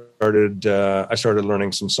started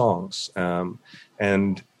learning some songs,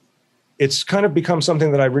 and it's kind of become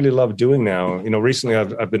something that I really love doing now. Recently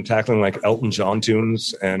I've been tackling like Elton John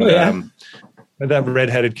tunes, and that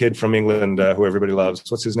redheaded kid from England who everybody loves.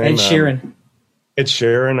 What's his name? Ed Sheeran. Ed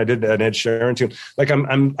Sheeran. I did an Ed Sheeran tune. Like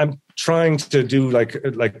I'm trying to do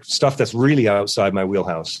like stuff that's really outside my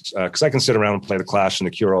wheelhouse, because I can sit around and play the Clash and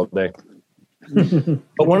the Cure all day.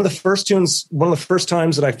 But one of the first times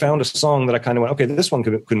that I found a song that I kind of went, okay, this one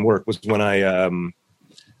can work, was when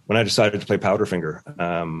I decided to play Powderfinger.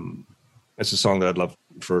 It's a song that I'd love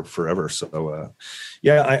for forever. So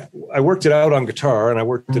I worked it out on guitar, and I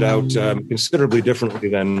worked it out considerably differently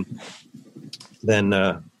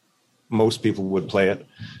than most people would play it,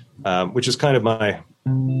 which is kind of my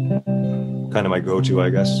go-to, I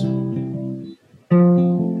guess.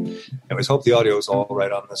 Anyways, hope the audio is all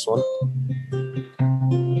right on this one.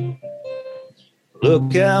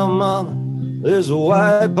 Look out, Mama, there's a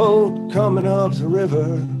white boat coming up the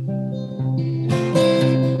river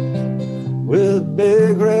with a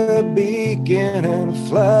big red beacon and a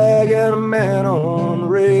flag and a man on the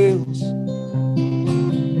rails.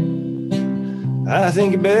 I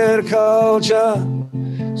think you better call John,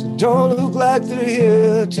 so don't look like they're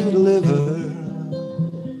here to deliver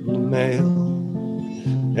the mail.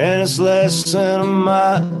 And it's less than a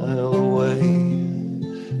mile away,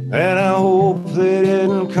 and I hope they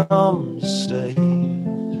didn't come to stay.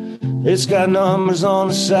 It's got numbers on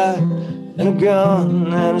the side and a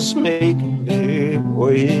gun, and it's making big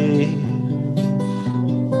way.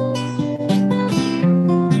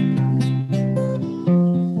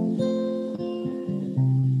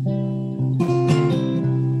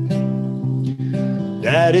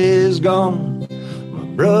 Daddy's gone,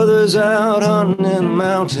 brother's out hunting in the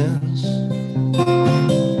mountains.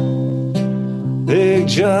 Big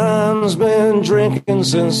John's been drinking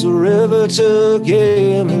since the river took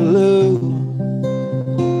him and Lou.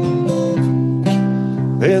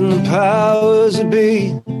 And the powers that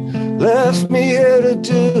be left me here to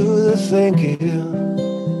do the thinking.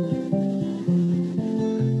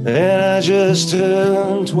 And I just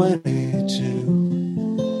turned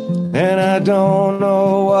 22, and I don't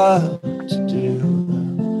know what to do.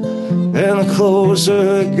 And the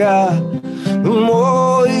closer it got, the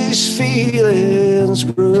more these feelings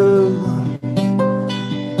grew.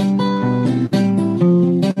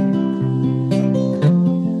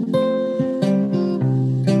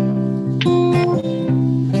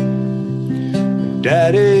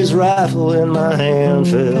 Daddy's rifle in my hand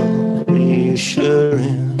felt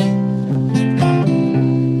reassuring.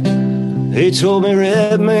 He told me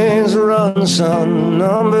red man's run, son,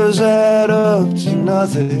 numbers add up to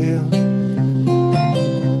nothing.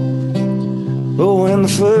 But when the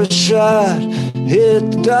first shot hit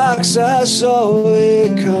the docks, I saw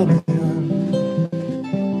it coming.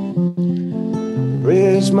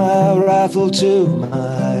 Raised my rifle to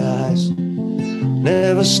my eyes,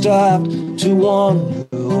 never stopped to wonder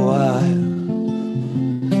why.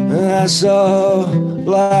 And I saw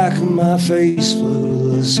black and my face flew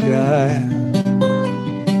to the sky.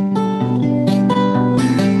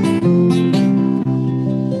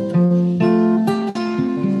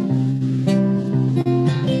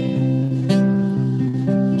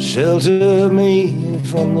 Shelter me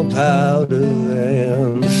from the powder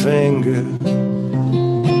and the finger.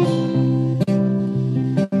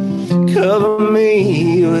 Cover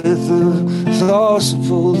me with the thoughts that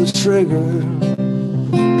pull the trigger.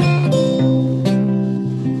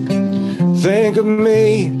 Think of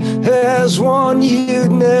me as one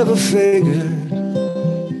you'd never figured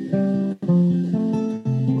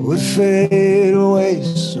would fade away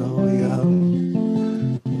so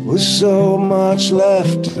young, with so much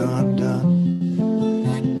left undone.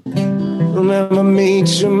 Remember me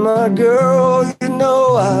to my girl, you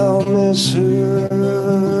know I'll miss her.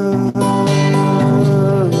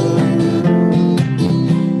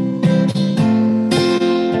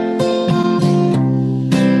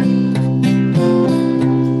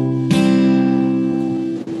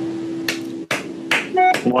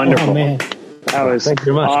 Wonderful. Oh, man. That was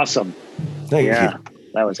awesome. Thank you.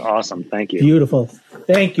 That was awesome. Thank you. Beautiful.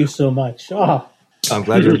 Thank you so much. Oh. I'm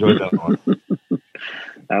glad you enjoyed that one.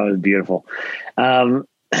 That was beautiful.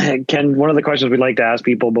 Ken, one of the questions we'd like to ask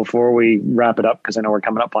people before we wrap it up, because I know we're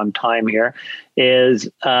coming up on time here, is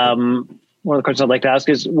one of the questions I'd like to ask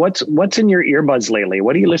is what's in your earbuds lately?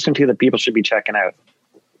 What are you listening to that people should be checking out?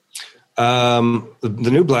 The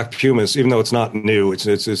new Black Pumas, even though it's not new,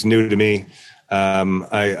 it's new to me.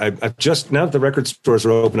 I've just, now that the record stores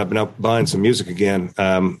are open, I've been out buying some music again.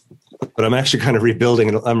 But I'm actually kind of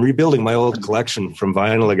rebuilding my old collection from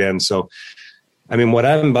vinyl again. So, I mean, what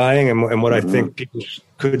I'm buying and what I think people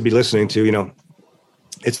could be listening to, you know,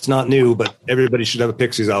 it's not new, but everybody should have a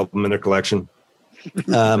Pixies album in their collection.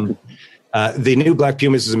 The new Black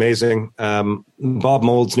Pumas is amazing. Bob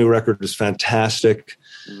Mould's new record is fantastic.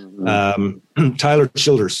 Tyler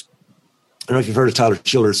Childers. I don't know if you've heard of Tyler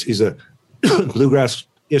Childers. He's a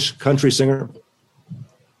bluegrass-ish country singer.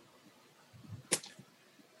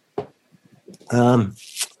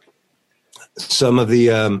 Some of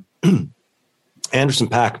the Anderson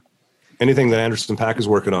 .Paak, anything that Anderson .Paak is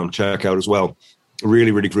working on, check out as well.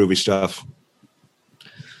 Really, really groovy stuff.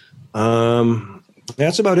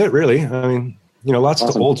 That's about it, really. I mean, you know, lots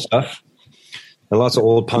of old stuff and lots of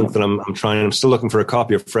old punk that I'm trying. I'm still looking for a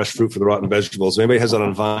copy of Fresh Fruit for the Rotten Vegetables. If anybody has that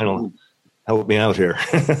on vinyl, help me out here.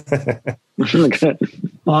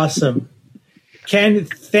 Awesome. Ken,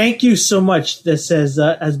 thank you so much. This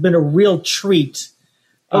has been a real treat.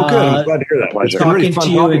 Oh, good. I'm glad to hear that. It's been really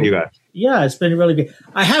fun talking to you guys. Yeah, it's been really good.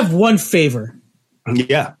 I have one favor.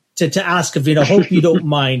 Yeah. To ask of you. I hope you don't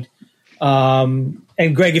mind.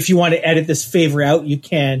 And Greg, if you want to edit this favor out, you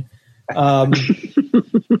can.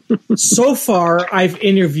 So far, I've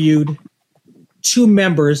interviewed 2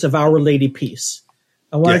 members of Our Lady Peace.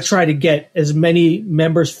 I want to try to get as many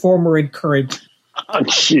members, former and current. Oh,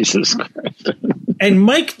 Jesus Christ. And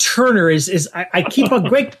Mike Turner is I keep on,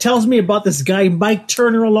 Greg tells me about this guy, Mike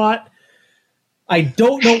Turner, a lot. I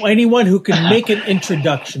don't know anyone who can make an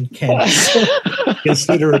introduction, Ken.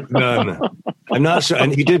 Consider it done. I'm not sure.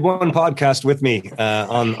 And he did one podcast with me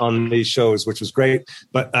on these shows, which was great.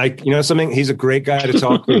 But something, he's a great guy to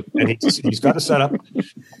talk to, and he's got a setup.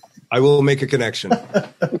 I will make a connection.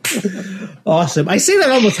 Awesome. I say that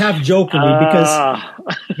almost half jokingly because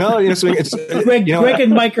Greg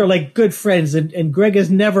and Mike are like good friends, and Greg has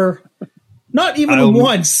never, not even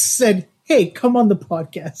once, said, "Hey, come on the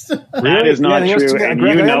podcast." That is not true, and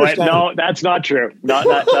Greg, you know it. No, that's not true.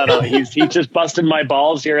 No. He's just busting my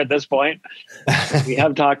balls here at this point. We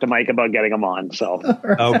have talked to Mike about getting him on. So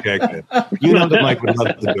okay, good. You know that Mike would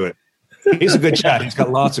love to do it. He's a good chat. He's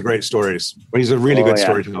got lots of great stories. He's a really good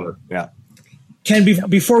storyteller. Yeah. Ken,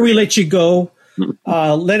 before we let you go,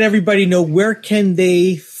 let everybody know, where can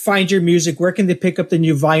they find your music? Where can they pick up the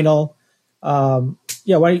new vinyl? Why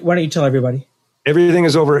don't you tell everybody? Everything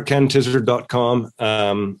is over at kentizard.com.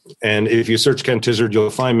 And if you search Ken Tizard,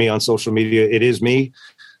 you'll find me on social media. It is me.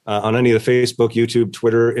 On any of the Facebook, YouTube,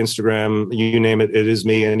 Twitter, Instagram, you name it, it is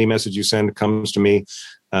me. Any message you send comes to me.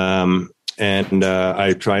 And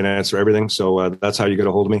I try and answer everything. So that's how you get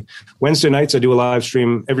a hold of me. Wednesday nights, I do a live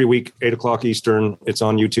stream every week, 8 o'clock Eastern. It's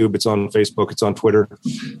on YouTube. It's on Facebook. It's on Twitter.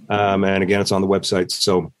 And again, it's on the website.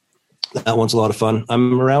 So That one's a lot of fun.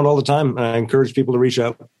 I'm around all the time. I encourage people to reach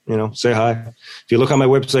out, say hi. If you look on my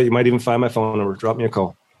website, you might even find my phone number. Drop me a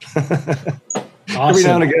call.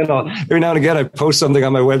 Awesome. Every now and again, I post something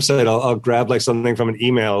on my website. I'll grab like something from an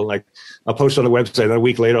email. Like I'll post on the website, and a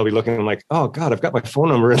week later, I'll be looking. I'm like, oh God, I've got my phone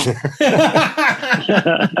number in there.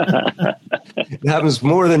 It happens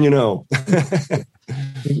more than you know.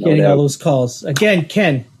 You're getting all those calls again,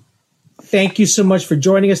 Ken. Thank you so much for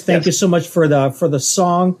joining us. Thank you so much for the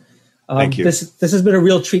song. Thank you. This has been a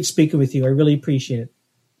real treat speaking with you. I really appreciate it.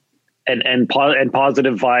 And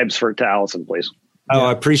positive vibes to Allison, please. Oh,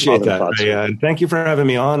 I appreciate that. And thank you for having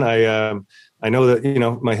me on. I know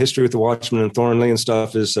that my history with the Watchmen and Thornley and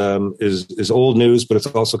stuff is old news, but it's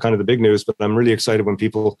also kind of the big news. But I'm really excited when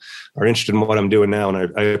people are interested in what I'm doing now,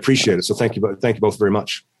 and I appreciate it. So thank you both very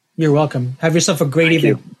much. You're welcome. Have yourself a great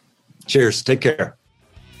evening. Cheers. Take care.